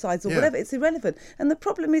no sides or whatever. It's irrelevant. And the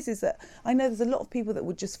problem is that I know there's a lot of people that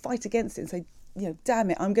would just fight against it and say, damn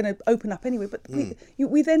it, I'm going to open up anyway. But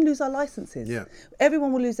we then lose our licences. Yeah.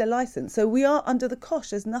 Everyone will lose their licence. So we are under the cosh.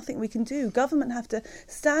 There's nothing we can do. Government have to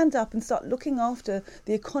stand up and start looking after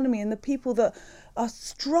the economy and the people that are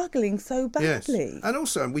struggling so badly. Yes. And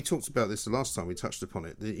also, and we talked about this the last time we touched upon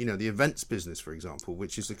it, the events business, for example,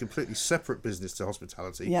 which is a completely separate business to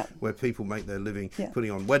hospitality, where people make their living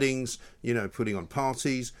putting on weddings, putting on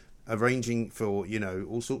parties, arranging for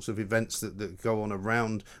all sorts of events that go on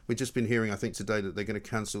around. We've just been hearing, I think today, that they're going to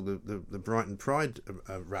cancel the Brighton Pride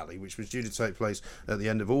rally, which was due to take place at the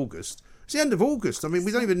end of August. It's the end of August. I mean,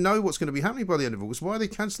 we don't even know what's going to be happening by the end of August. Why are they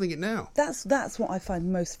cancelling it now? That's what I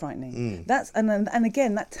find most frightening. That's and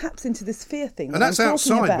again, that taps into this fear thing. And that's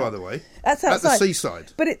outside, by the way. That's outside. At the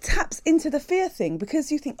seaside. But it taps into the fear thing, because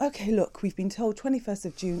you think, okay, look, we've been told 21st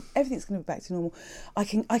of June, everything's going to be back to normal. I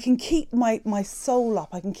can keep my soul up.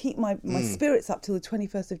 I can keep my spirits up till the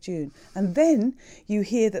 21st of June. And then you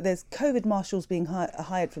hear that there's COVID marshals being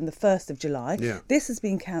hired from the 1st of July. Yeah. This has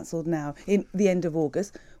been cancelled now in the end of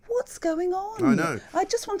August. What's going on? I know. I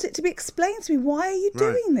just want it to be explained to me. Why are you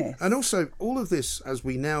doing this? And also, all of this, as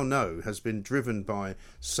we now know, has been driven by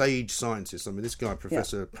sage scientists. I mean, this guy,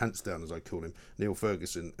 Professor Pantsdown, as I call him, Neil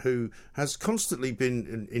Ferguson, who has constantly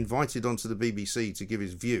been invited onto the BBC to give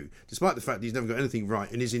his view, despite the fact that he's never got anything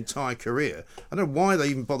right in his entire career. I don't know why they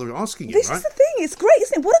even bother asking him, This is the thing. It's great,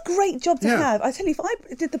 isn't it? What a great job to have. I tell you, if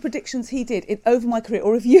I did the predictions he did over my career,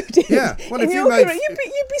 or if you did, well, if you made, career, you'd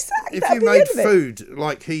be sacked. If you made food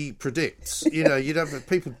like he predicts, you'd have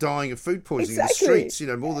people dying of food poisoning in the streets,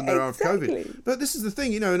 more than there are of COVID. But this is the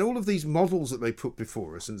thing, and all of these models that they put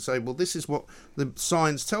before us and say, well, this is what the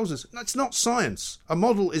science tells us. No, it's not science. A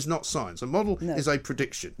model is not science. A model is a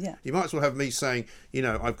prediction. Yeah. You might as well have me saying,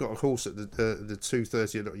 I've got a horse at the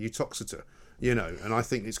 2:30 at Utoxeter. And I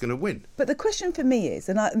think it's going to win. But the question for me is,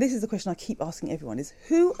 and this is the question I keep asking everyone, is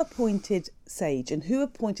who appointed SAGE and who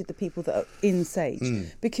appointed the people that are in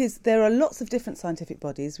SAGE? Because there are lots of different scientific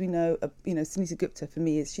bodies. We know, Sunita Gupta, for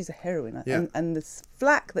me, she's a heroine. And the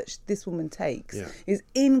flack that this woman takes is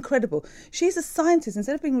incredible. She's a scientist.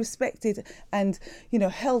 Instead of being respected and,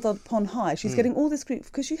 held upon high, she's getting all this grief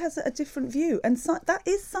because she has a different view. And that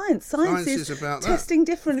is science. Science is about testing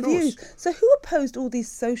different views. So who opposed all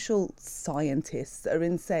these social scientists that are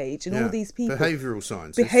in SAGE and all these people? Behavioural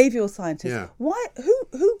scientists. Yeah. Why?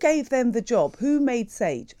 Who gave them the job? Who made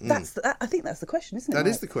SAGE? I think that's the question, isn't it? That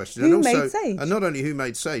is the question. Who made SAGE? And not only who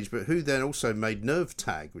made SAGE, but who then also made Nerve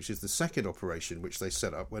Tag, which is the second operation which they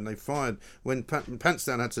set up when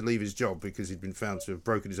Pantsdown had to leave his job because he'd been found to have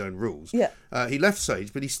broken his own rules. Yeah. He left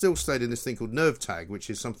SAGE, but he still stayed in this thing called Nerve Tag, which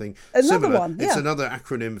is something similar. It's another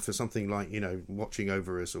acronym for something like, watching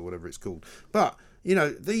over us or whatever it's called. But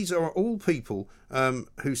these are all people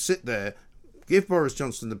who sit there, give Boris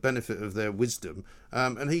Johnson the benefit of their wisdom,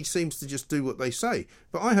 and he seems to just do what they say.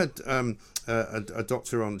 But I had a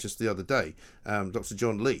doctor on just the other day, Dr.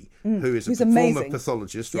 John Lee, who is a former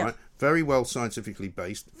pathologist, right? Very well scientifically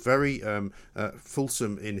based, very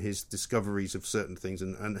fulsome in his discoveries of certain things.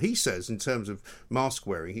 And he says, in terms of mask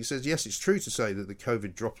wearing, he says, yes, it's true to say that the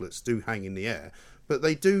COVID droplets do hang in the air, but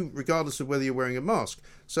they do regardless of whether you're wearing a mask.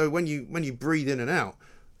 So when you breathe in and out,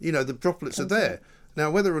 the droplets are there. Now,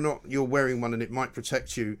 whether or not you're wearing one and it might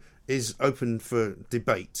protect you is open for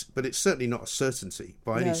debate, but it's certainly not a certainty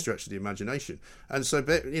by any stretch of the imagination. And so,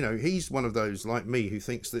 he's one of those like me who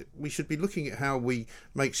thinks that we should be looking at how we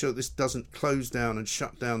make sure this doesn't close down and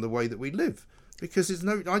shut down the way that we live. Because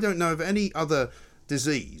I don't know of any other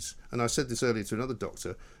disease, and I said this earlier to another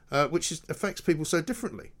doctor, which affects people so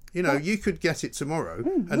differently. You could get it tomorrow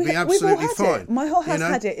and be absolutely fine. My whole house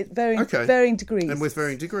had it at varying degrees. And with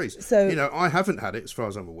varying degrees. So, I haven't had it as far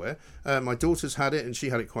as I'm aware. My daughter's had it and she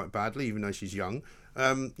had it quite badly, even though she's young.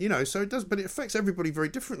 So it does, but it affects everybody very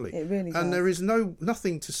differently. It really does. And there is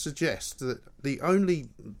nothing to suggest that the only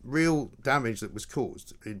real damage that was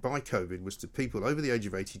caused by COVID was to people over the age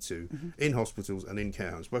of 82 in hospitals and in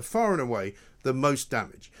care homes, by far and away the most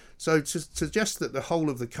damage. So to suggest that the whole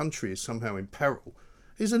of the country is somehow in peril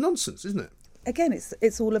is a nonsense, isn't it? Again,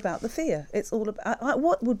 it's all about the fear. It's all about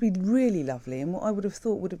what would be really lovely, and what I would have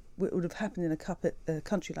thought would have happened in a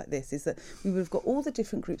country like this is that we would have got all the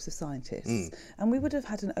different groups of scientists, and we would have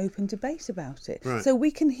had an open debate about it. Right. So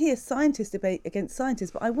we can hear scientists debate against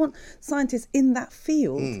scientists, but I want scientists in that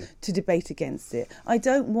field to debate against it. I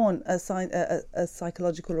don't want a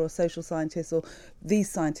psychological or a social scientist or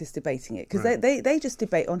these scientists debating it, because they just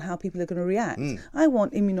debate on how people are going to react. I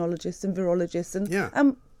want immunologists and virologists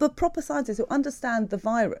and the proper scientists who understand the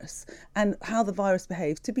virus and how the virus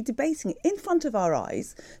behaves to be debating it in front of our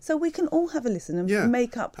eyes, so we can all have a listen and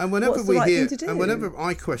make up what's the right thing to do. And whenever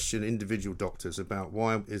I question individual doctors about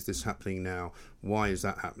why is this happening now, why is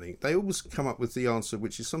that happening, they always come up with the answer,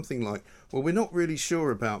 which is something like, well, we're not really sure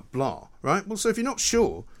about blah, right? Well, so if you're not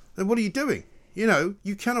sure, then what are you doing?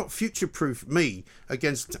 You cannot future-proof me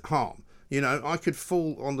against harm. You know, I could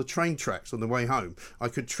fall on the train tracks on the way home. I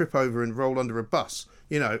could trip over and roll under a bus.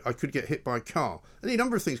 You know, I could get hit by a car. Any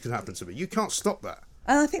number of things could happen to me. You can't stop that.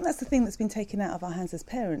 And I think that's the thing that's been taken out of our hands as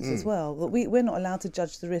parents as well. That we're not allowed to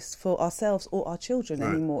judge the risks for ourselves or our children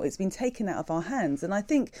anymore. It's been taken out of our hands. And I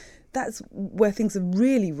think that's where things are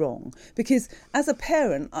really wrong. Because as a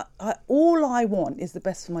parent, all I want is the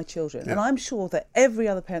best for my children. Yeah. And I'm sure that every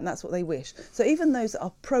other parent, that's what they wish. So even those that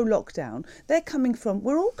are pro-lockdown,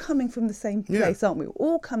 we're all coming from the same place, aren't we? We're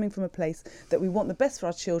all coming from a place that we want the best for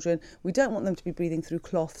our children. We don't want them to be breathing through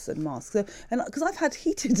cloths and masks. So, and because I've had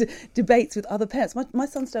heated debates with other parents. My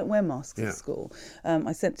sons don't wear masks at school.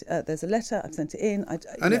 There's a letter, I've sent it in.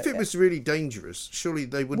 If it was really dangerous, surely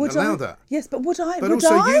they wouldn't allow that. Yes, but would I? But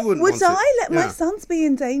also you wouldn't Would I let my sons be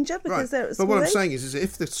in danger because they're at school? But what I'm saying is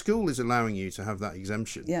if the school is allowing you to have that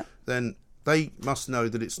exemption, then they must know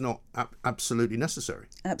that it's not absolutely necessary.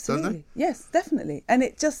 Absolutely. Don't they? Yes, definitely. And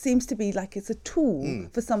it just seems to be like it's a tool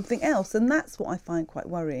for something else. And that's what I find quite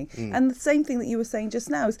worrying. And the same thing that you were saying just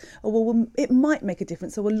now is, it might make a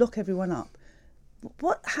difference, so we'll lock everyone up.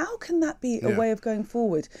 How can that be a way of going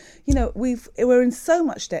forward? You know, we're in so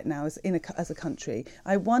much debt now as a country.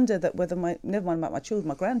 I wonder that whether never mind about my children,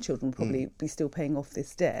 my grandchildren will probably be still paying off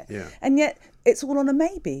this debt. Yeah. And yet it's all on a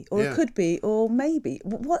maybe, or it could be, or maybe.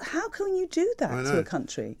 How can you do that to a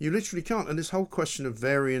country? You literally can't. And this whole question of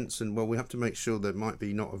variants and, we have to make sure there might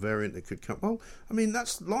be not a variant that could come. Well, I mean,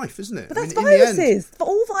 that's life, isn't it? But that's viruses.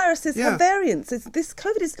 All viruses have variants. This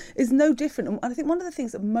COVID is no different. And I think one of the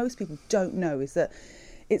things that most people don't know is that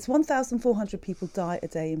it's 1,400 people die a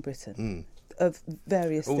day in Britain. Of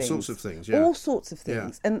various things. All sorts of things, All sorts of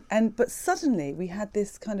things. Yeah. But suddenly we had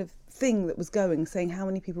this kind of thing that was going, saying how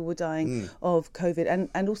many people were dying of COVID,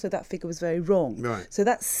 and also that figure was very wrong. Right. So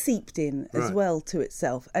that seeped in as well to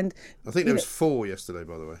itself. And I think there was 4 yesterday,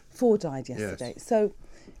 by the way. 4 died yesterday. Yes. So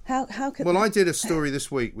how can... Well, I did a story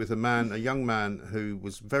this week with a young man who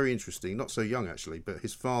was very interesting, not so young actually, but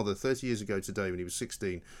his father, 30 years ago today when he was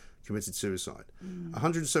 16, committed suicide.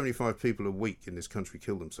 175 people a week in this country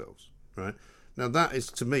kill themselves, right? Now that is,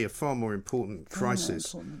 to me, a far more important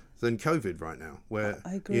crisis than COVID right now, where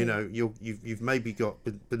I agree. You know you've maybe got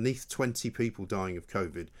beneath 20 people dying of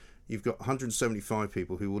COVID. You've got 175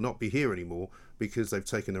 people who will not be here anymore because they've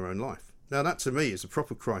taken their own life. Now that, to me, is a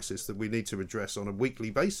proper crisis that we need to address on a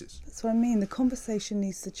weekly basis. That's what I mean. The conversation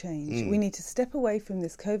needs to change. We need to step away from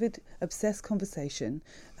this COVID-obsessed conversation,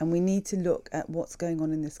 and we need to look at what's going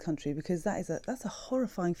on in this country, because that's a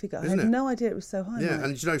horrifying figure. Isn't I had no idea it was so high. Yeah, Mike.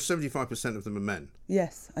 And 75% of them are men.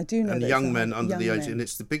 Yes, I do know. And young men under the age, and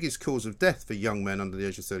it's the biggest cause of death for young men under the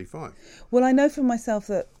age of 35. Well, I know for myself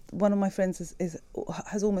that one of my friends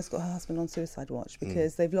has almost got her husband on suicide watch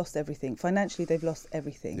because they've lost everything. Financially, they've lost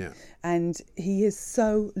everything. Yeah. And he is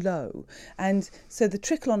so low. And so the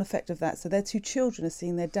trickle-on effect of that, so their 2 children are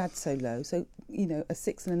seeing their dad so low. So, you know, a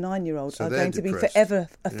 6 and a 9-year-old are going to be forever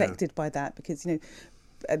affected by that, because, you know,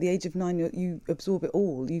 at the age of 9, you absorb it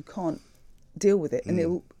all. You can't deal with it,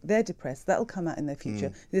 and they're depressed. That'll come out in their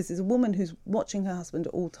future. This is a woman who's watching her husband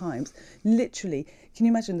at all times. Literally, can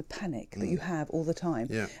you imagine the panic that you have all the time?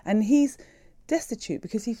 Yeah. And he's destitute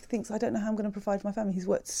because he thinks, I don't know how I'm going to provide for my family. He's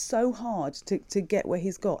worked so hard to get where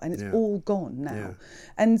he's got, and it's all gone now. Yeah.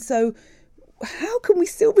 And so how can we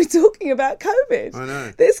still be talking about COVID? I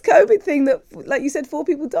know. This COVID thing that, like you said, 4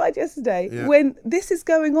 people died yesterday. When this is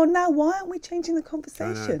going on now, why aren't we changing the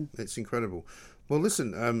conversation? I know. It's incredible. Well,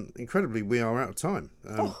 listen, incredibly, we are out of time,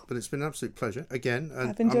 but it's been an absolute pleasure again. And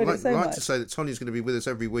I've enjoyed it so much. I'd like to say that Tonia's going to be with us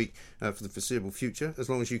every week for the foreseeable future, as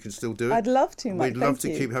long as you can still do it. I'd love to, Mike. We'd love to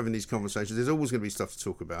keep having these conversations. There's always going to be stuff to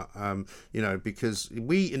talk about, you know, because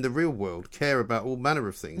we in the real world care about all manner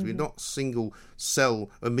of things. We're not single cell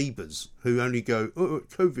amoebas who only go,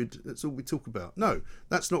 COVID, that's all we talk about. No,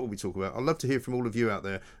 that's not what we talk about. I'd love to hear from all of you out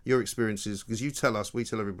there, your experiences, because you tell us, we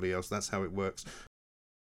tell everybody else. That's how it works.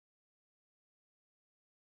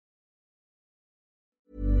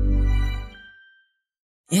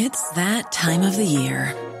 It's that time of the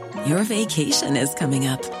year. Your vacation is coming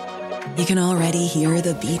up. You can already hear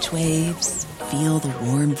the beach waves, feel the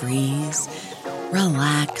warm breeze,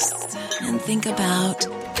 relax, and think about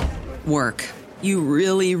work. You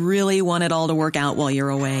really, really want it all to work out while you're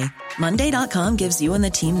away. Monday.com gives you and the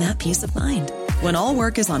team that peace of mind. When all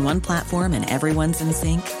work is on one platform and everyone's in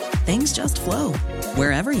sync, things just flow.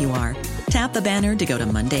 Wherever you are, tap the banner to go to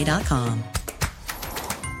Monday.com.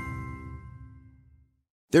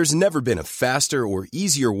 There's never been a faster or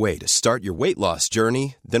easier way to start your weight loss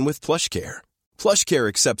journey than with PlushCare. PlushCare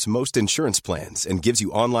accepts most insurance plans and gives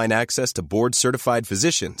you online access to board-certified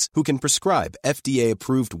physicians who can prescribe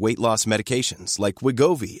FDA-approved weight loss medications like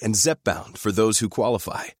Wegovy and Zepbound for those who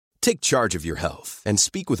qualify. Take charge of your health and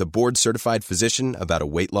speak with a board-certified physician about a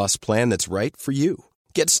weight loss plan that's right for you.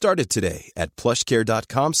 Get started today at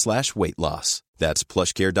plushcare.com/weight loss. That's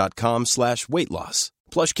plushcare.com/weight loss.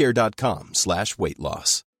 plushcare.com/weight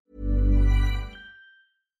loss.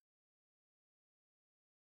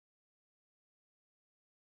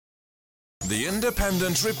 The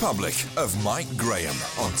Independent Republic of Mike Graham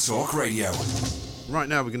on Talk Radio. Right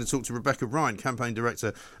now we're going to talk to Rebecca Ryan, Campaign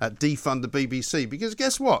Director at Defund the BBC, because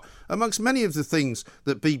guess what? Amongst many of the things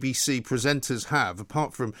that BBC presenters have,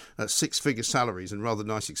 apart from six-figure salaries and rather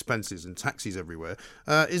nice expenses and taxis everywhere,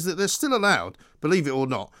 is that they're still allowed, believe it or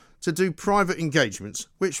not, to do private engagements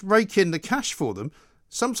which rake in the cash for them,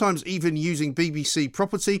 sometimes even using BBC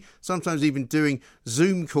property, sometimes even doing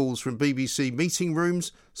Zoom calls from BBC meeting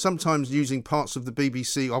rooms, sometimes using parts of the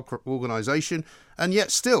BBC organisation, and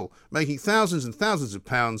yet still making thousands and thousands of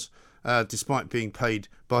pounds despite being paid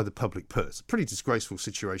by the public purse. Pretty disgraceful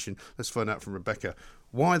situation. Let's find out from Rebecca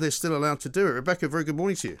why they're still allowed to do it. Rebecca, very good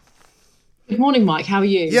morning to you. Good morning, Mike. How are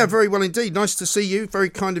you? Yeah, very well indeed. Nice to see you. Very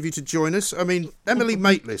kind of you to join us. I mean, Emily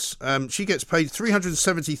Maitlis, she gets paid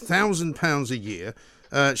 £370,000 a year.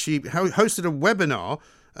 She hosted a webinar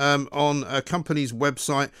on a company's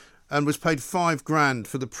website and was paid $5,000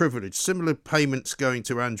 for the privilege. Similar payments going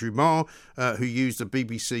to Andrew Marr, who used a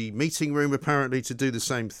BBC meeting room apparently to do the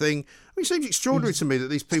same thing. I mean, it seems extraordinary to me that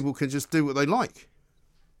these people can just do what they like.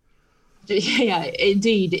 Yeah,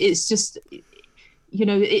 indeed. It's just, you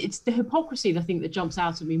know, it's the hypocrisy, I think, that jumps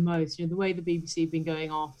out at me most. You know, the way the BBC have been going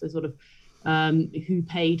after sort of who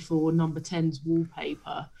paid for Number 10's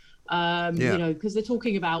wallpaper. You know, because they're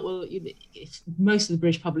talking about, well, most of the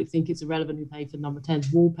British public think it's irrelevant who paid for Number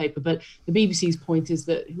 10's wallpaper, but the BBC's point is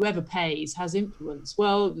that whoever pays has influence.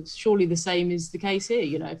 Well, surely the same is the case here.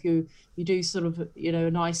 You know, if you do sort of, you know,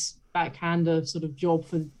 a nice backhander sort of job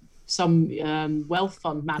for some wealth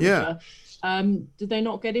fund manager, did they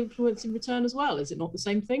not get influence in return as well? Is it not the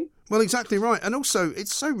same thing? Well, exactly right. And also,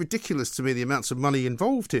 it's so ridiculous to me, the amounts of money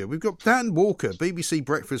involved here. We've got Dan Walker, BBC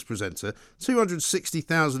breakfast presenter,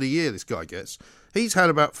 $260,000 a year this guy gets. He's had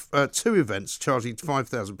about 2 events charging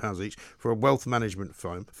 £5,000 each for a wealth management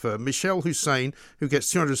firm. For Michelle Hussein, who gets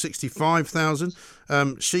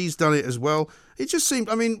 $265,000, she's done it as well. It just seemed,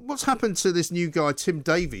 I mean, what's happened to this new guy, Tim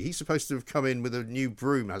Davie? He's supposed to have come in with a new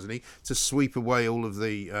broom, hasn't he, to sweep away all of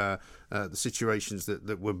the situations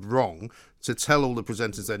that were wrong, to tell all the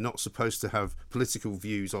presenters they're not supposed to have political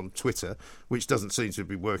views on Twitter, which doesn't seem to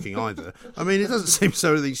be working either. I mean, it doesn't seem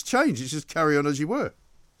so these change. It's just carry on as you were.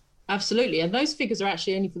 Absolutely. And those figures are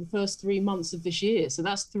actually only for the first 3 months of this year. So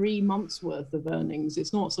that's 3 months worth of earnings.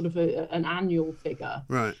 It's not sort of an annual figure.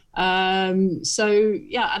 Right. So,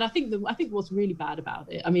 yeah, and I think what's really bad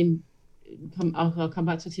about it, I mean, I'll come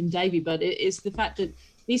back to Tim Davie, but it's the fact that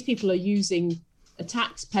these people are using a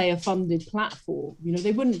taxpayer-funded platform. You know,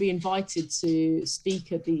 they wouldn't be invited to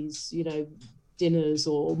speak at these, you know, dinners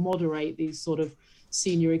or moderate these sort of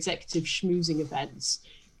senior executive schmoozing events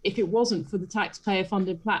if it wasn't for the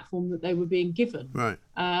taxpayer-funded platform that they were being given. Right.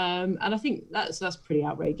 And I think that's pretty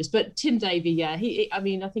outrageous. But Tim Davie, yeah, I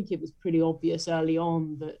think it was pretty obvious early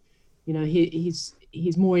on that, you know, he's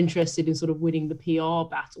more interested in sort of winning the PR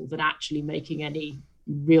battle than actually making any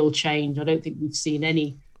real change. I don't think we've seen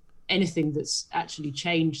anything that's actually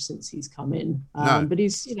changed since he's come in. No. But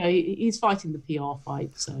he's fighting the PR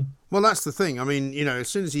fight. So. Well, that's the thing. I mean, you know, as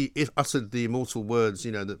soon as he uttered the immortal words,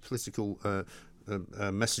 you know, that political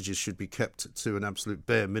messages should be kept to an absolute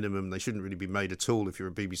bare minimum. They shouldn't really be made at all if you're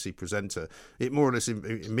a BBC presenter. It more or less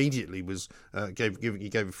immediately was gave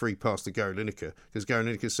a free pass to Gary Lineker, because Gary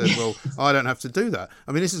Lineker said, well, I don't have to do that.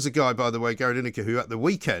 I mean, this is a guy, by the way, Gary Lineker, who at the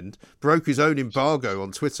weekend broke his own embargo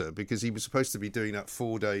on Twitter because he was supposed to be doing that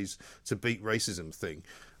 4 days to beat racism thing.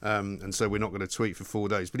 And so we're not going to tweet for 4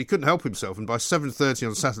 days. But he couldn't help himself, and by 7:30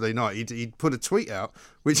 on Saturday night, he'd put a tweet out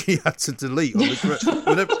which he had to delete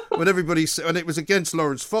on when everybody, and it was against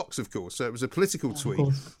Lawrence Fox, of course. So it was a political tweet,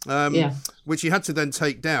 which he had to then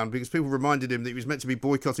take down because people reminded him that he was meant to be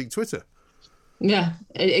boycotting Twitter. Yeah,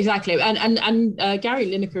 exactly. And Gary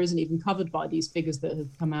Lineker isn't even covered by these figures that have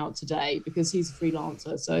come out today because he's a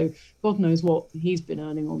freelancer. So God knows what he's been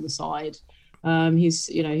earning on the side.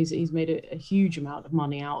 He's made a huge amount of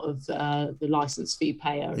money out of the license fee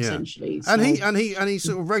payer, essentially. So. And he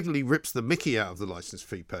sort of regularly rips the Mickey out of the license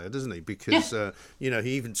fee payer, doesn't he? Because he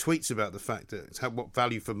even tweets about the fact that what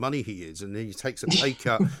value for money he is, and he takes a pay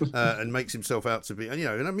cut and makes himself out to be. And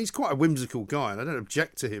I mean, he's quite a whimsical guy, and I don't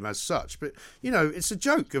object to him as such. But it's a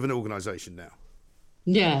joke of an organisation now.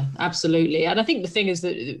 Yeah, absolutely. And I think the thing is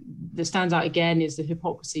that stands out again is the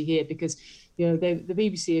hypocrisy here, because you know, the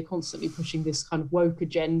BBC are constantly pushing this kind of woke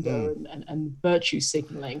agenda and virtue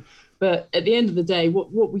signalling. But at the end of the day,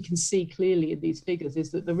 what we can see clearly in these figures is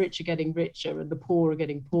that the rich are getting richer and the poor are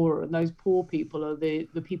getting poorer. And those poor people are the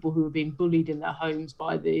people who are being bullied in their homes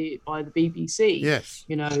by the BBC. Yes.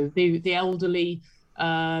 You know, the elderly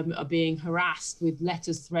are being harassed with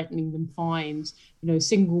letters threatening them fines. You know,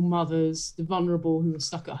 single mothers, the vulnerable who are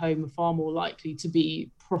stuck at home are far more likely to be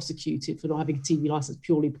prosecuted for not having a TV license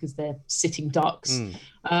purely because they're sitting ducks.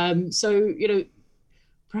 So, you know,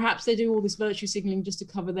 perhaps they do all this virtue signalling just to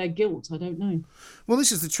cover their guilt. I don't know. Well,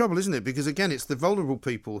 this is the trouble, isn't it? Because, again, it's the vulnerable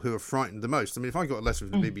people who are frightened the most. I mean, if I got a letter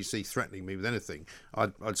from the BBC threatening me with anything,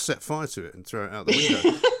 I'd set fire to it and throw it out the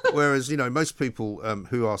window. Whereas, you know, most people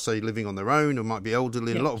who are, say, living on their own or might be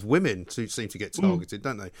elderly, and a lot of women seem to get targeted,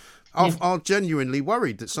 don't they? Are genuinely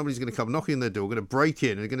worried that somebody's going to come knocking on their door, going to break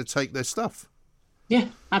in and going to take their stuff. Yeah,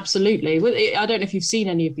 absolutely. Well, I don't know if you've seen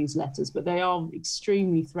any of these letters, but they are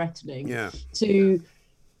extremely threatening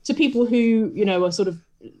to people who, you know, are sort of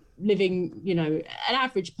living, you know, an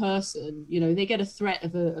average person, you know, they get a threat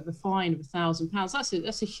of a fine of £1,000.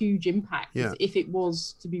 That's a huge impact if it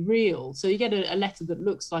was to be real. So you get a letter that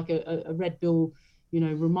looks like a red bill, you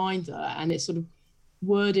know, reminder, and it's sort of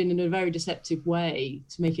worded in a very deceptive way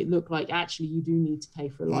to make it look like actually you do need to pay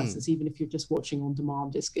for a license, even if you're just watching on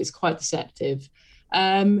demand. It's quite deceptive.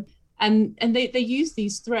 And they use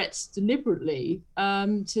these threats deliberately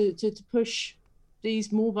to push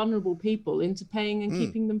these more vulnerable people into paying and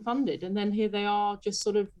keeping them funded. And then here they are just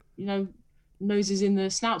sort of, you know, noses in the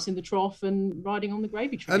snouts in the trough and riding on the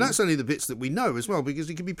gravy train. And that's only the bits that we know as well, because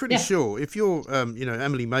you can be pretty sure if you're, you know,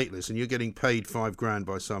 Emily Maitlis and you're getting paid $5,000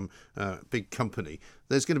 by some big company,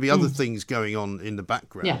 there's going to be other things going on in the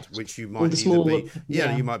background, which you might either be,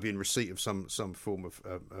 you might be in receipt of some form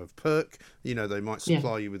of perk. You know, they might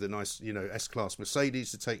supply you with a nice, you know, S-Class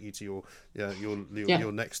Mercedes to take you to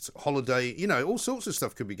your next holiday. You know, all sorts of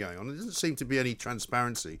stuff could be going on. There doesn't seem to be any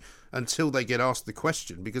transparency until they get asked the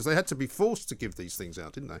question, because they had to be forced to give these things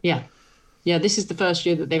out, didn't they? Yeah. Yeah, this is the first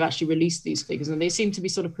year that they've actually released these figures, and they seem to be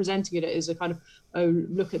sort of presenting it as a kind of, oh,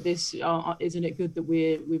 look at this, isn't it good that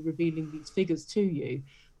we're revealing these figures to you?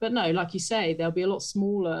 But no, like you say, there'll be a lot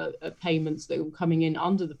smaller payments that are coming in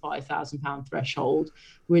under the £5,000 threshold,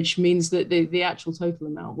 which means that the actual total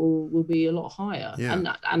amount will be a lot higher.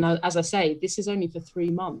 Yeah. And as I say, this is only for 3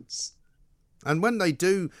 months. And when they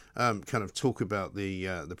do kind of talk about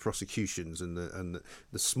the prosecutions and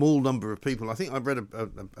the small number of people, I think I read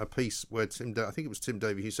a piece where I think it was Tim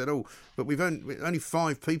Davie who said, "Oh, but only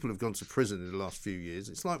 5 people have gone to prison in the last few years."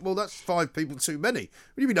 It's like, well, that's 5 people too many.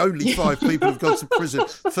 What do you mean only 5 people have gone to prison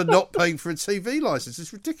for not paying for a TV licence?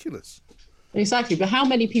 It's ridiculous. Exactly, but how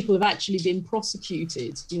many people have actually been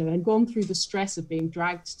prosecuted, you know, and gone through the stress of being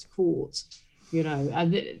dragged to court? You know,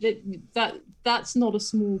 and that's not a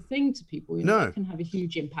small thing to people. You know, it can have a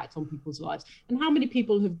huge impact on people's lives. And how many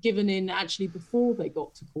people have given in actually before they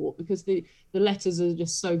got to court because the letters are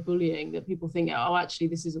just so bullying that people think, oh, actually,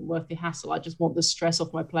 this isn't worth the hassle. I just want the stress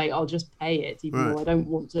off my plate. I'll just pay it, even though I don't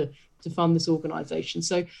want to fund this organisation.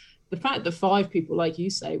 So the fact that 5 people, like you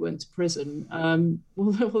say, went to prison,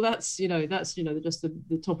 well, that's just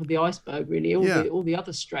the top of the iceberg, really. All the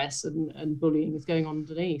other stress and bullying is going on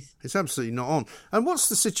underneath. It's absolutely not on. And what's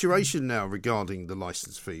the situation now regarding the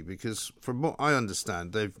licence fee? Because from what I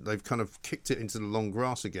understand, they've kind of kicked it into the long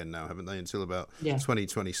grass again now, haven't they? Until about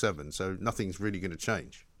 2027. So nothing's really going to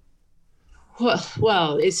change.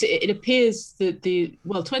 Well, it appears that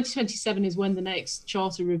 2027 is when the next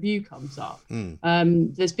charter review comes up.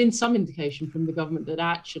 There's been some indication from the government that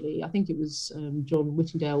actually, I think it was John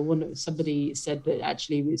Whittingdale, somebody said that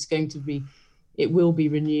actually it will be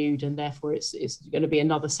renewed, and therefore it's going to be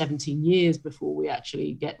another 17 years before we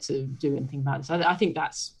actually get to do anything about it. So I think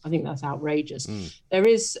that's outrageous. There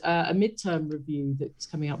is a midterm review that's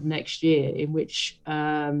coming up next year in which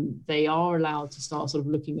they are allowed to start sort of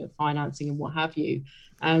looking at financing and what have you.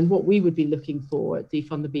 And what we would be looking for at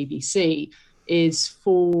Defund the BBC is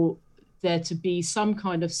for there to be some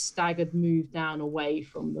kind of staggered move down away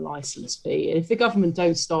from the licence fee. And if the government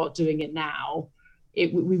don't start doing it now, they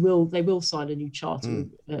will sign a new charter,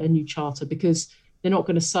 because they're not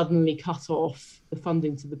going to suddenly cut off the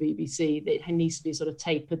funding to the BBC. It needs to be sort of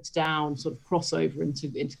tapered down, sort of crossover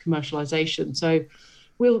into commercialisation. So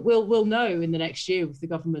we'll know in the next year if the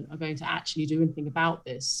government are going to actually do anything about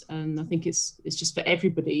this. And I think it's just for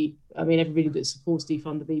everybody. I mean, everybody that supports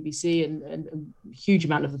Defund the BBC and a huge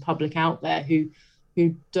amount of the public out there who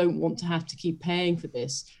don't want to have to keep paying for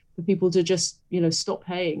this. For people to just, you know, stop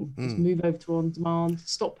paying, just move over to on demand,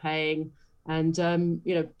 stop paying, and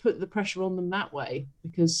you know, put the pressure on them that way,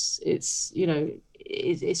 because it's, you know,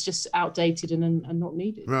 it's just outdated and not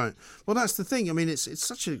needed. Right. Well, that's the thing. I mean, it's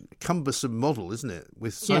such a cumbersome model, isn't it?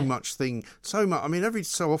 With so much. I mean, every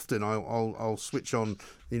so often I'll switch on,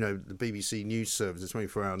 the BBC news service, the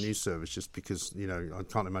 24-hour news service, just because, I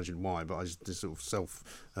can't imagine why, but I just sort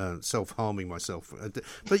of self-harming myself.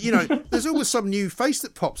 But, there's always some new face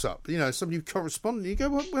that pops up, some new correspondent. You go,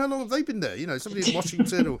 well, how long have they been there? Somebody in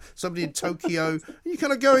Washington or somebody in Tokyo. And you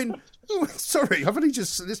kind of going, oh, sorry,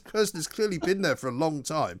 this person has clearly been there for a long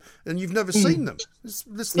time and you've never seen them.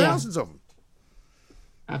 There's thousands of them.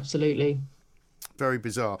 Absolutely. Very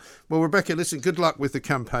bizarre. Well, Rebecca, listen, good luck with the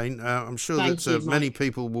campaign. I'm sure that many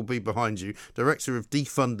people will be behind you. Director of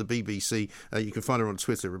Defund the BBC. You can find her on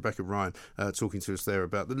Twitter, Rebecca Ryan, talking to us there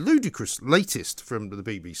about the ludicrous latest from the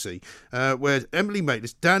BBC, where Emily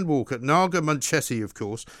Maitlis, Dan Walker, Naga Munchetti, of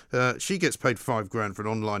course, she gets paid $5,000 for an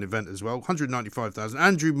online event as well, 195,000.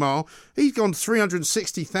 Andrew Marr, he's gone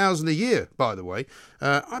 360,000 a year, by the way.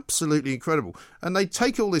 Absolutely incredible. And they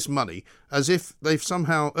take all this money as if they've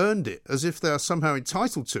somehow earned it, as if they are somehow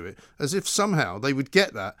entitled to it, as if somehow they would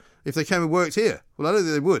get that if they came and worked here. Well, I don't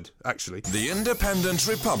think they would, actually. The Independent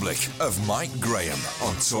Republic of Mike Graham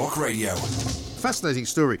on Talk Radio. Fascinating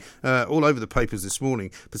story all over the papers this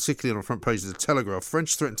morning, particularly on the front page of the Telegraph.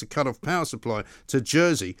 French threaten to cut off power supply to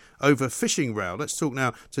Jersey over fishing row. Let's talk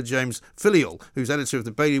now to James Filial, who's editor of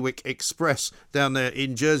the Bailiwick Express down there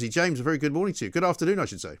in Jersey. James, a very good morning to you. Good afternoon, I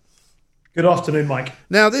should say. Good afternoon, Mike.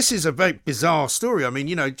 Now, this is a very bizarre story. I mean,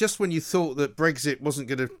 just when you thought that Brexit wasn't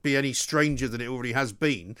going to be any stranger than it already has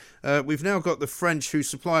been, we've now got the French, who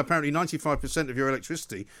supply apparently 95% of your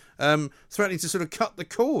electricity, threatening to sort of cut the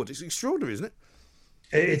cord. It's extraordinary, isn't it?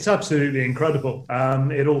 It's absolutely incredible.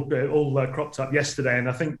 It all cropped up yesterday, and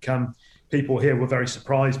I think people here were very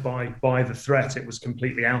surprised by the threat. It was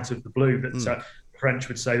completely out of the blue that the French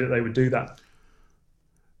would say that they would do that.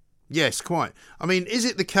 Yes, quite. I mean, is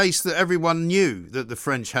it the case that everyone knew that the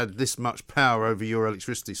French had this much power over your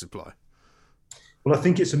electricity supply? Well, I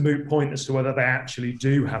think it's a moot point as to whether they actually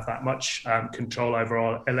do have that much control over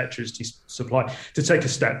our electricity supply. To take a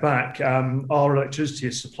step back, our electricity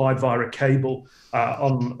is supplied via a cable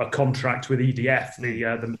on a contract with EDF,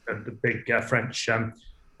 the big French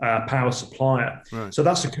power supplier. Right. So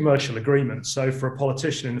that's a commercial agreement. So for a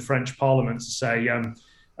politician in the French Parliament to say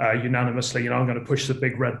unanimously, I'm going to push the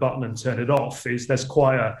big red button and turn it off,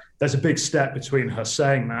 there's a big step between her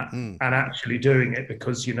saying that and actually doing it,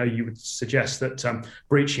 because you would suggest that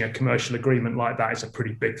breaching a commercial agreement like that is a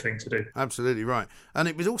pretty big thing to do. Absolutely right. And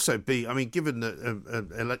it would also be, given that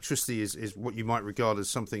electricity is what you might regard as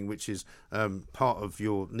something which is part of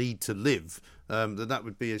your need to live, that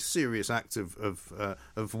would be a serious act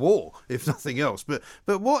of war, if nothing else.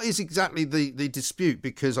 But what is exactly the dispute?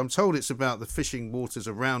 Because I'm told it's about the fishing waters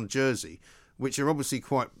around Jersey, which are obviously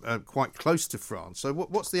quite close to France. So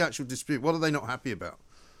what's the actual dispute? What are they not happy about?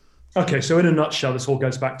 Okay, so in a nutshell, this all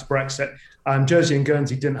goes back to Brexit. Jersey and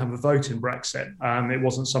Guernsey didn't have a vote in Brexit. It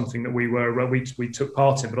wasn't something that we took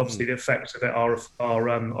part in, but obviously the effects of it are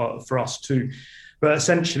for us too. But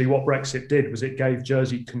essentially, what Brexit did was it gave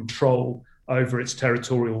Jersey control over its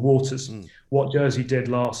territorial waters. What Jersey did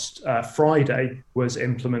last Friday was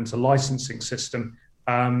implement a licensing system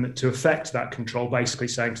to affect that control, basically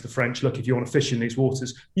saying to the French, look, if you want to fish in these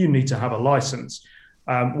waters, you need to have a license.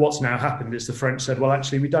 What's now happened is the French said, well,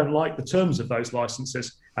 actually, we don't like the terms of those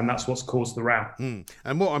licenses, and that's what's caused the row.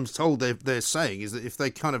 And what I'm told they're saying is that if they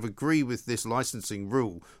kind of agree with this licensing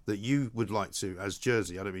rule that you would like to, as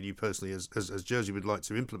Jersey, I don't mean you personally, as Jersey would like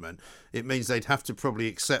to implement, it means they'd have to probably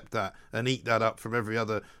accept that and eat that up from every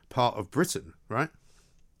other part of Britain, right?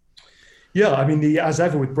 Yeah, as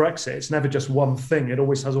ever with Brexit, it's never just one thing. It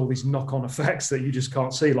always has all these knock-on effects that you just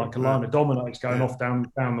can't see, like a line of dominoes going off down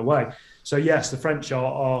the way. So yes, the French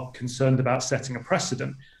are concerned about setting a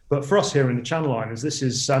precedent. But for us here in the Channel Islands, this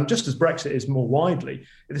is just as Brexit is more widely,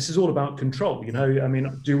 this is all about control.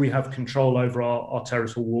 Do we have control over our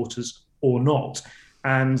territorial waters or not?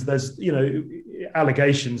 And there's,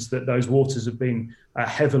 allegations that those waters have been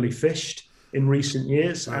heavily fished in recent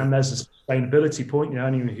years, and there's a sustainability point.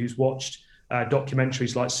 Anyone who's watched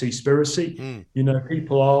documentaries like Seaspiracy,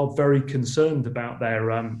 people are very concerned about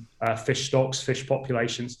their fish stocks, fish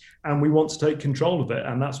populations, and we want to take control of it,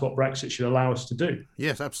 and that's what Brexit should allow us to do.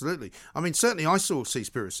 Yes, absolutely. Certainly I saw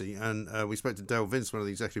Seaspiracy, and we spoke to Dale Vince, one of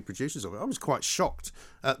the executive producers of it. I was quite shocked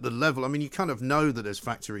at the level. You kind of know that there's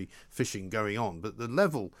factory fishing going on, but the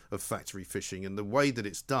level of factory fishing and the way that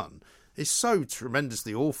it's done is so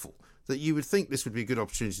tremendously awful that you would think this would be a good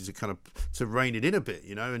opportunity to kind of to rein it in a bit,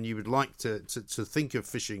 and you would like to think of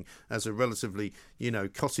fishing as a relatively,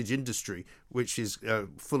 cottage industry, which is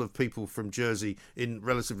full of people from Jersey in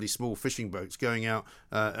relatively small fishing boats going out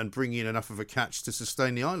and bringing in enough of a catch to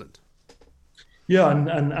sustain the island. Yeah,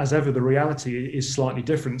 and as ever, the reality is slightly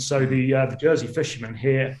different. So the Jersey fishermen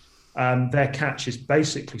here, their catch is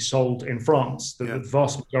basically sold in France. The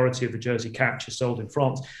vast majority of the Jersey catch is sold in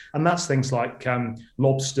France. And that's things like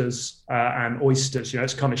lobsters and oysters.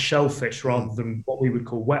 It's kind of shellfish rather than what we would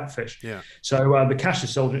call wet fish. Yeah. So the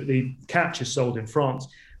catch is sold in France.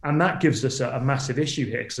 And that gives us a massive issue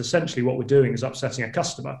here, because essentially what we're doing is upsetting a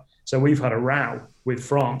customer. So we've had a row with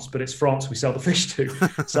France, but it's France we sell the fish to.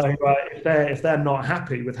 So if they're not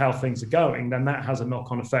happy with how things are going, then that has a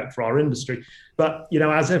knock-on effect for our industry. But,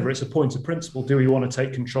 as ever, it's a point of principle. Do we want to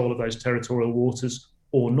take control of those territorial waters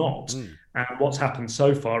or not? And what's happened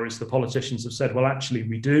so far is the politicians have said, well, actually,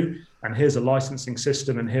 we do. And here's a licensing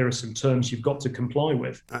system, and here are some terms you've got to comply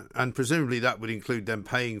with. And presumably that would include them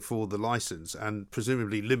paying for the license and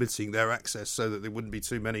presumably limiting their access so that there wouldn't be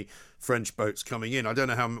too many French boats coming in. I don't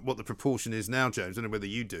know what the proportion is now, James. I don't know whether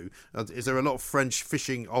you do. Is there a lot of French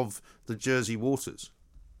fishing of the Jersey waters?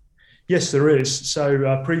 Yes, there is.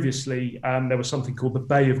 So previously, there was something called the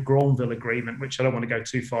Bay of Granville Agreement, which I don't want to go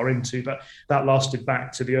too far into, but that lasted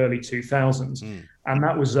back to the early 2000s. And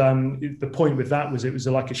that was the point with that was it was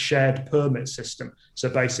like a shared permit system. So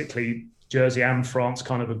basically, Jersey and France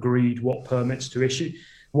kind of agreed what permits to issue.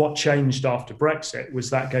 What changed after Brexit was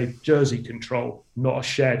that gave Jersey control, not a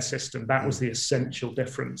shared system. That was the essential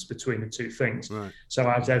difference between the two things. Right. So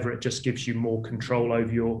as ever, it just gives you more control over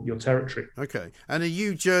your territory. Okay. And are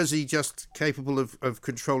you, Jersey, just capable of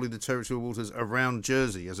controlling the territorial waters around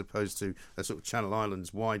Jersey as opposed to a sort of Channel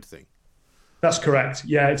Islands wide thing? That's correct.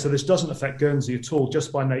 Yeah. So this doesn't affect Guernsey at all,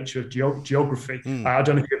 just by nature of geography. I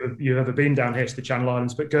don't know if you've ever been down here to the Channel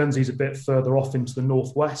Islands, but Guernsey's a bit further off into the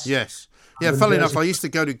northwest. Yes. Yeah, funnily enough, I used to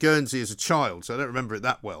go to Guernsey as a child, so I don't remember it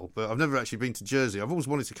that well, but I've never actually been to Jersey. I've always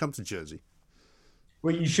wanted to come to Jersey.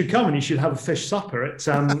 Well, you should come and you should have a fish supper. It's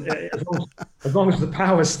as long as the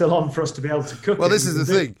power's still on for us to be able to cook. Well, this is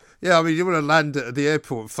the thing. Yeah, I mean, you want to land at the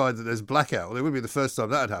airport and find that there's blackout. Well, it wouldn't be the first time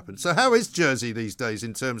that had happened. So how is Jersey these days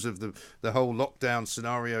in terms of the whole lockdown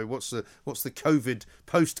scenario? What's the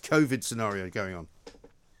post-COVID scenario going on?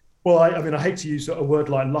 Well, I mean, I hate to use a word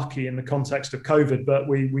like lucky in the context of COVID, but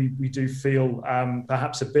we do feel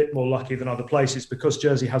perhaps a bit more lucky than other places because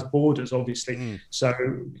Jersey has borders, obviously. So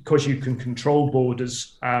because you can control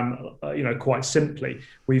borders, quite simply,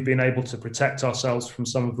 we've been able to protect ourselves from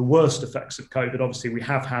some of the worst effects of COVID. Obviously, we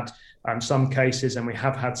have had some cases and we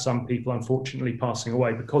have had some people, unfortunately, passing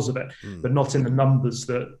away because of it, but not in the numbers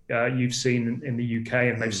that you've seen in the UK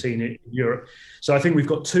and they've seen it in Europe. So I think we've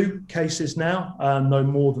got 2 cases now, no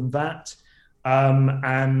more than that.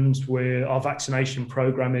 And our vaccination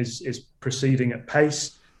program is proceeding at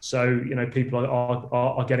pace. So, people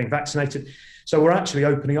are getting vaccinated. So we're actually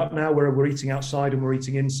opening up now. We're eating outside and we're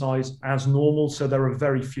eating inside as normal. So there are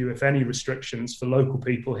very few, if any, restrictions for local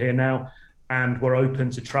people here now. And we're open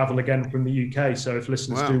to travel again from the UK. So if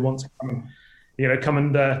listeners do want to come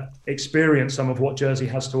and experience some of what Jersey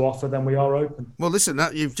has to offer, then we are open. Well, listen,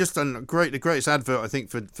 you've just done the greatest advert, I think,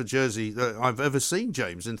 for Jersey that I've ever seen,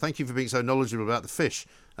 James. And thank you for being so knowledgeable about the fish.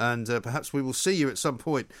 And perhaps we will see you at some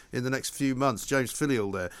point in the next few months. James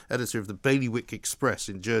Filial there, editor of the Bailiwick Express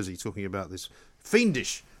in Jersey, talking about this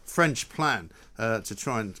fiendish French plan to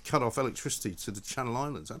try and cut off electricity to the Channel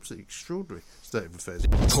Islands. Absolutely extraordinary state of affairs.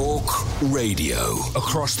 Talk Radio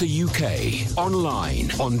across the UK, online,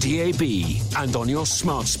 on DAB and on your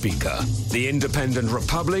smart speaker. The Independent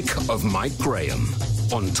Republic of Mike Graham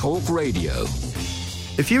on Talk Radio.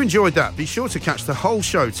 If you enjoyed that, be sure to catch the whole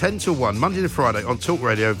show 10 till 1, Monday to Friday on Talk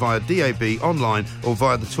Radio via DAB, online or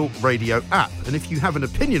via the Talk Radio app. And if you have an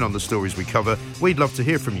opinion on the stories we cover, we'd love to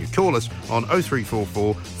hear from you. Call us on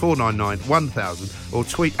 0344 499 1000 or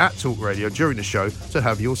tweet at Talk Radio during the show to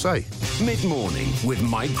have your say. Mid-morning with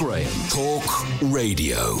Mike Graham. Talk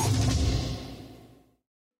Radio.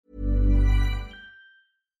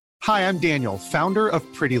 Hi, I'm Daniel, founder of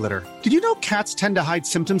Pretty Litter. Did you know cats tend to hide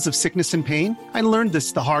symptoms of sickness and pain? I learned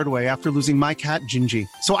this the hard way after losing my cat, Gingy.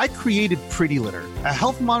 So I created Pretty Litter, a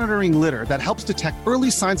health monitoring litter that helps detect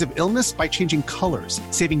early signs of illness by changing colors,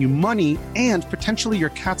 saving you money and potentially your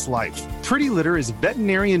cat's life. Pretty Litter is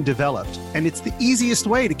veterinarian developed, and it's the easiest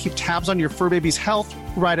way to keep tabs on your fur baby's health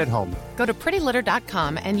right at home. Go to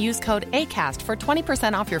prettylitter.com and use code ACAST for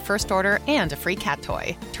 20% off your first order and a free cat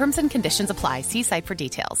toy. Terms and conditions apply. See site for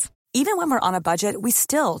details. Even when we're on a budget, we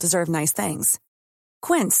still deserve nice things.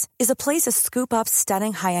 Quince is a place to scoop up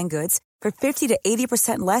stunning high-end goods for 50 to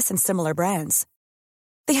 80% less than similar brands.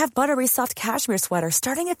 They have buttery soft cashmere sweaters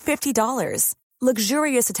starting at $50,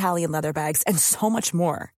 luxurious Italian leather bags, and so much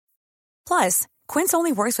more. Plus, Quince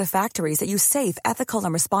only works with factories that use safe, ethical,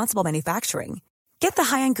 and responsible manufacturing. Get the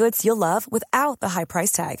high-end goods you'll love without the high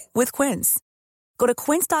price tag with Quince. Go to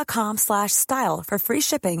quince.com/style for free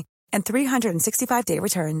shipping and 365-day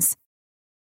returns.